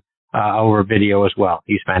from him over video as well.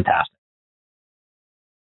 He's fantastic.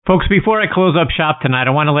 Folks, before I close up shop tonight, I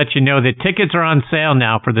want to let you know that tickets are on sale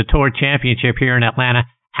now for the Tour Championship here in Atlanta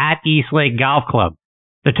at Eastlake Golf Club.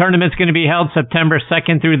 The tournament's going to be held September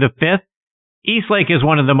 2nd through the 5th. Eastlake is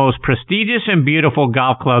one of the most prestigious and beautiful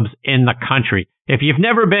golf clubs in the country. If you've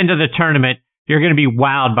never been to the tournament, you're going to be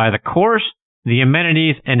wowed by the course, the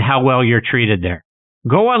amenities, and how well you're treated there.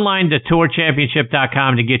 Go online to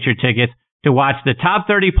tourchampionship.com to get your tickets to watch the top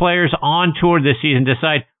 30 players on tour this season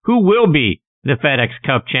decide who will be the FedEx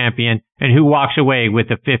Cup champion and who walks away with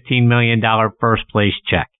the $15 million first place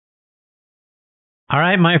check. All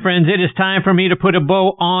right, my friends, it is time for me to put a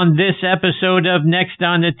bow on this episode of Next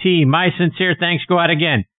on the Tee. My sincere thanks go out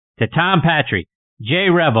again to Tom Patri, Jay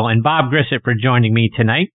Revel, and Bob Grissett for joining me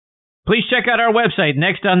tonight. Please check out our website,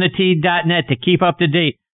 nextonthetee.net, to keep up to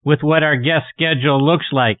date with what our guest schedule looks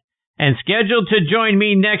like. And scheduled to join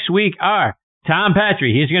me next week are Tom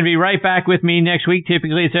Patri. He's going to be right back with me next week.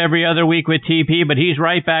 Typically, it's every other week with TP, but he's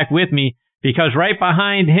right back with me because right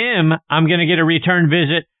behind him, I'm going to get a return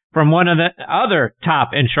visit from one of the other top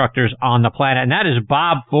instructors on the planet, and that is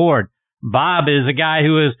Bob Ford. Bob is a guy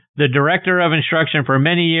who is the director of instruction for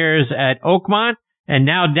many years at Oakmont and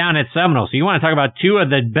now down at Seminole. So you want to talk about two of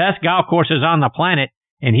the best golf courses on the planet,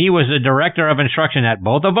 and he was the director of instruction at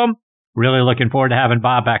both of them. Really looking forward to having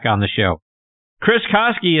Bob back on the show. Chris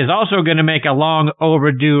Koski is also going to make a long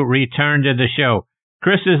overdue return to the show.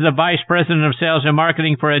 Chris is the vice president of sales and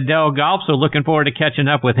marketing for Adele Golf, so looking forward to catching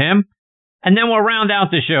up with him. And then we'll round out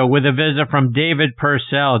the show with a visit from David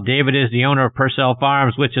Purcell. David is the owner of Purcell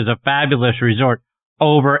Farms, which is a fabulous resort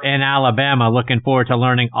over in Alabama. Looking forward to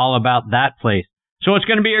learning all about that place. So it's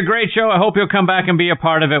going to be a great show. I hope you'll come back and be a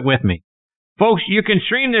part of it with me. Folks, you can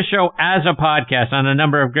stream this show as a podcast on a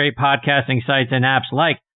number of great podcasting sites and apps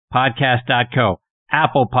like Podcast.co,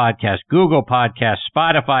 Apple Podcasts, Google Podcasts,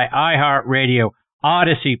 Spotify, iHeartRadio,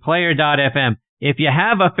 Odyssey, Player.fm. If you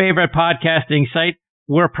have a favorite podcasting site,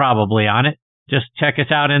 we're probably on it. Just check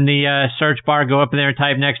us out in the search bar. Go up there and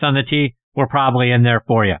type Next on the Tee. We're probably in there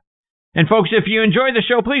for you. And folks, if you enjoy the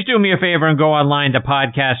show, please do me a favor and go online to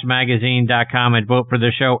podcastmagazine.com and vote for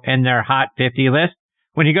the show in their Hot 50 list.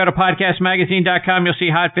 When you go to podcastmagazine.com, you'll see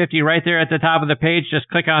Hot 50 right there at the top of the page. Just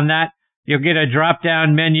click on that. You'll get a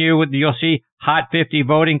drop-down menu. You'll see Hot 50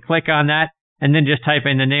 voting. Click on that, and then just type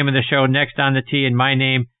in the name of the show, Next on the Tee, and my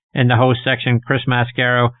name in the host section, Chris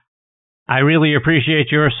Mascaro. I really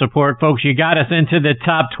appreciate your support, folks. You got us into the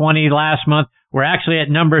top 20 last month. We're actually at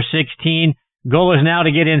number 16. Goal is now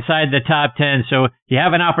to get inside the top 10. So you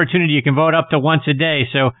have an opportunity. You can vote up to once a day.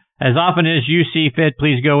 So as often as you see fit,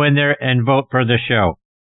 please go in there and vote for the show.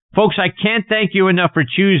 Folks, I can't thank you enough for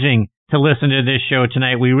choosing to listen to this show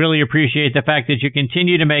tonight. We really appreciate the fact that you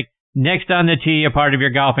continue to make Next on the Tee a part of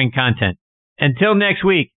your golfing content. Until next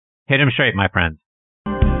week, hit 'em straight, my friends.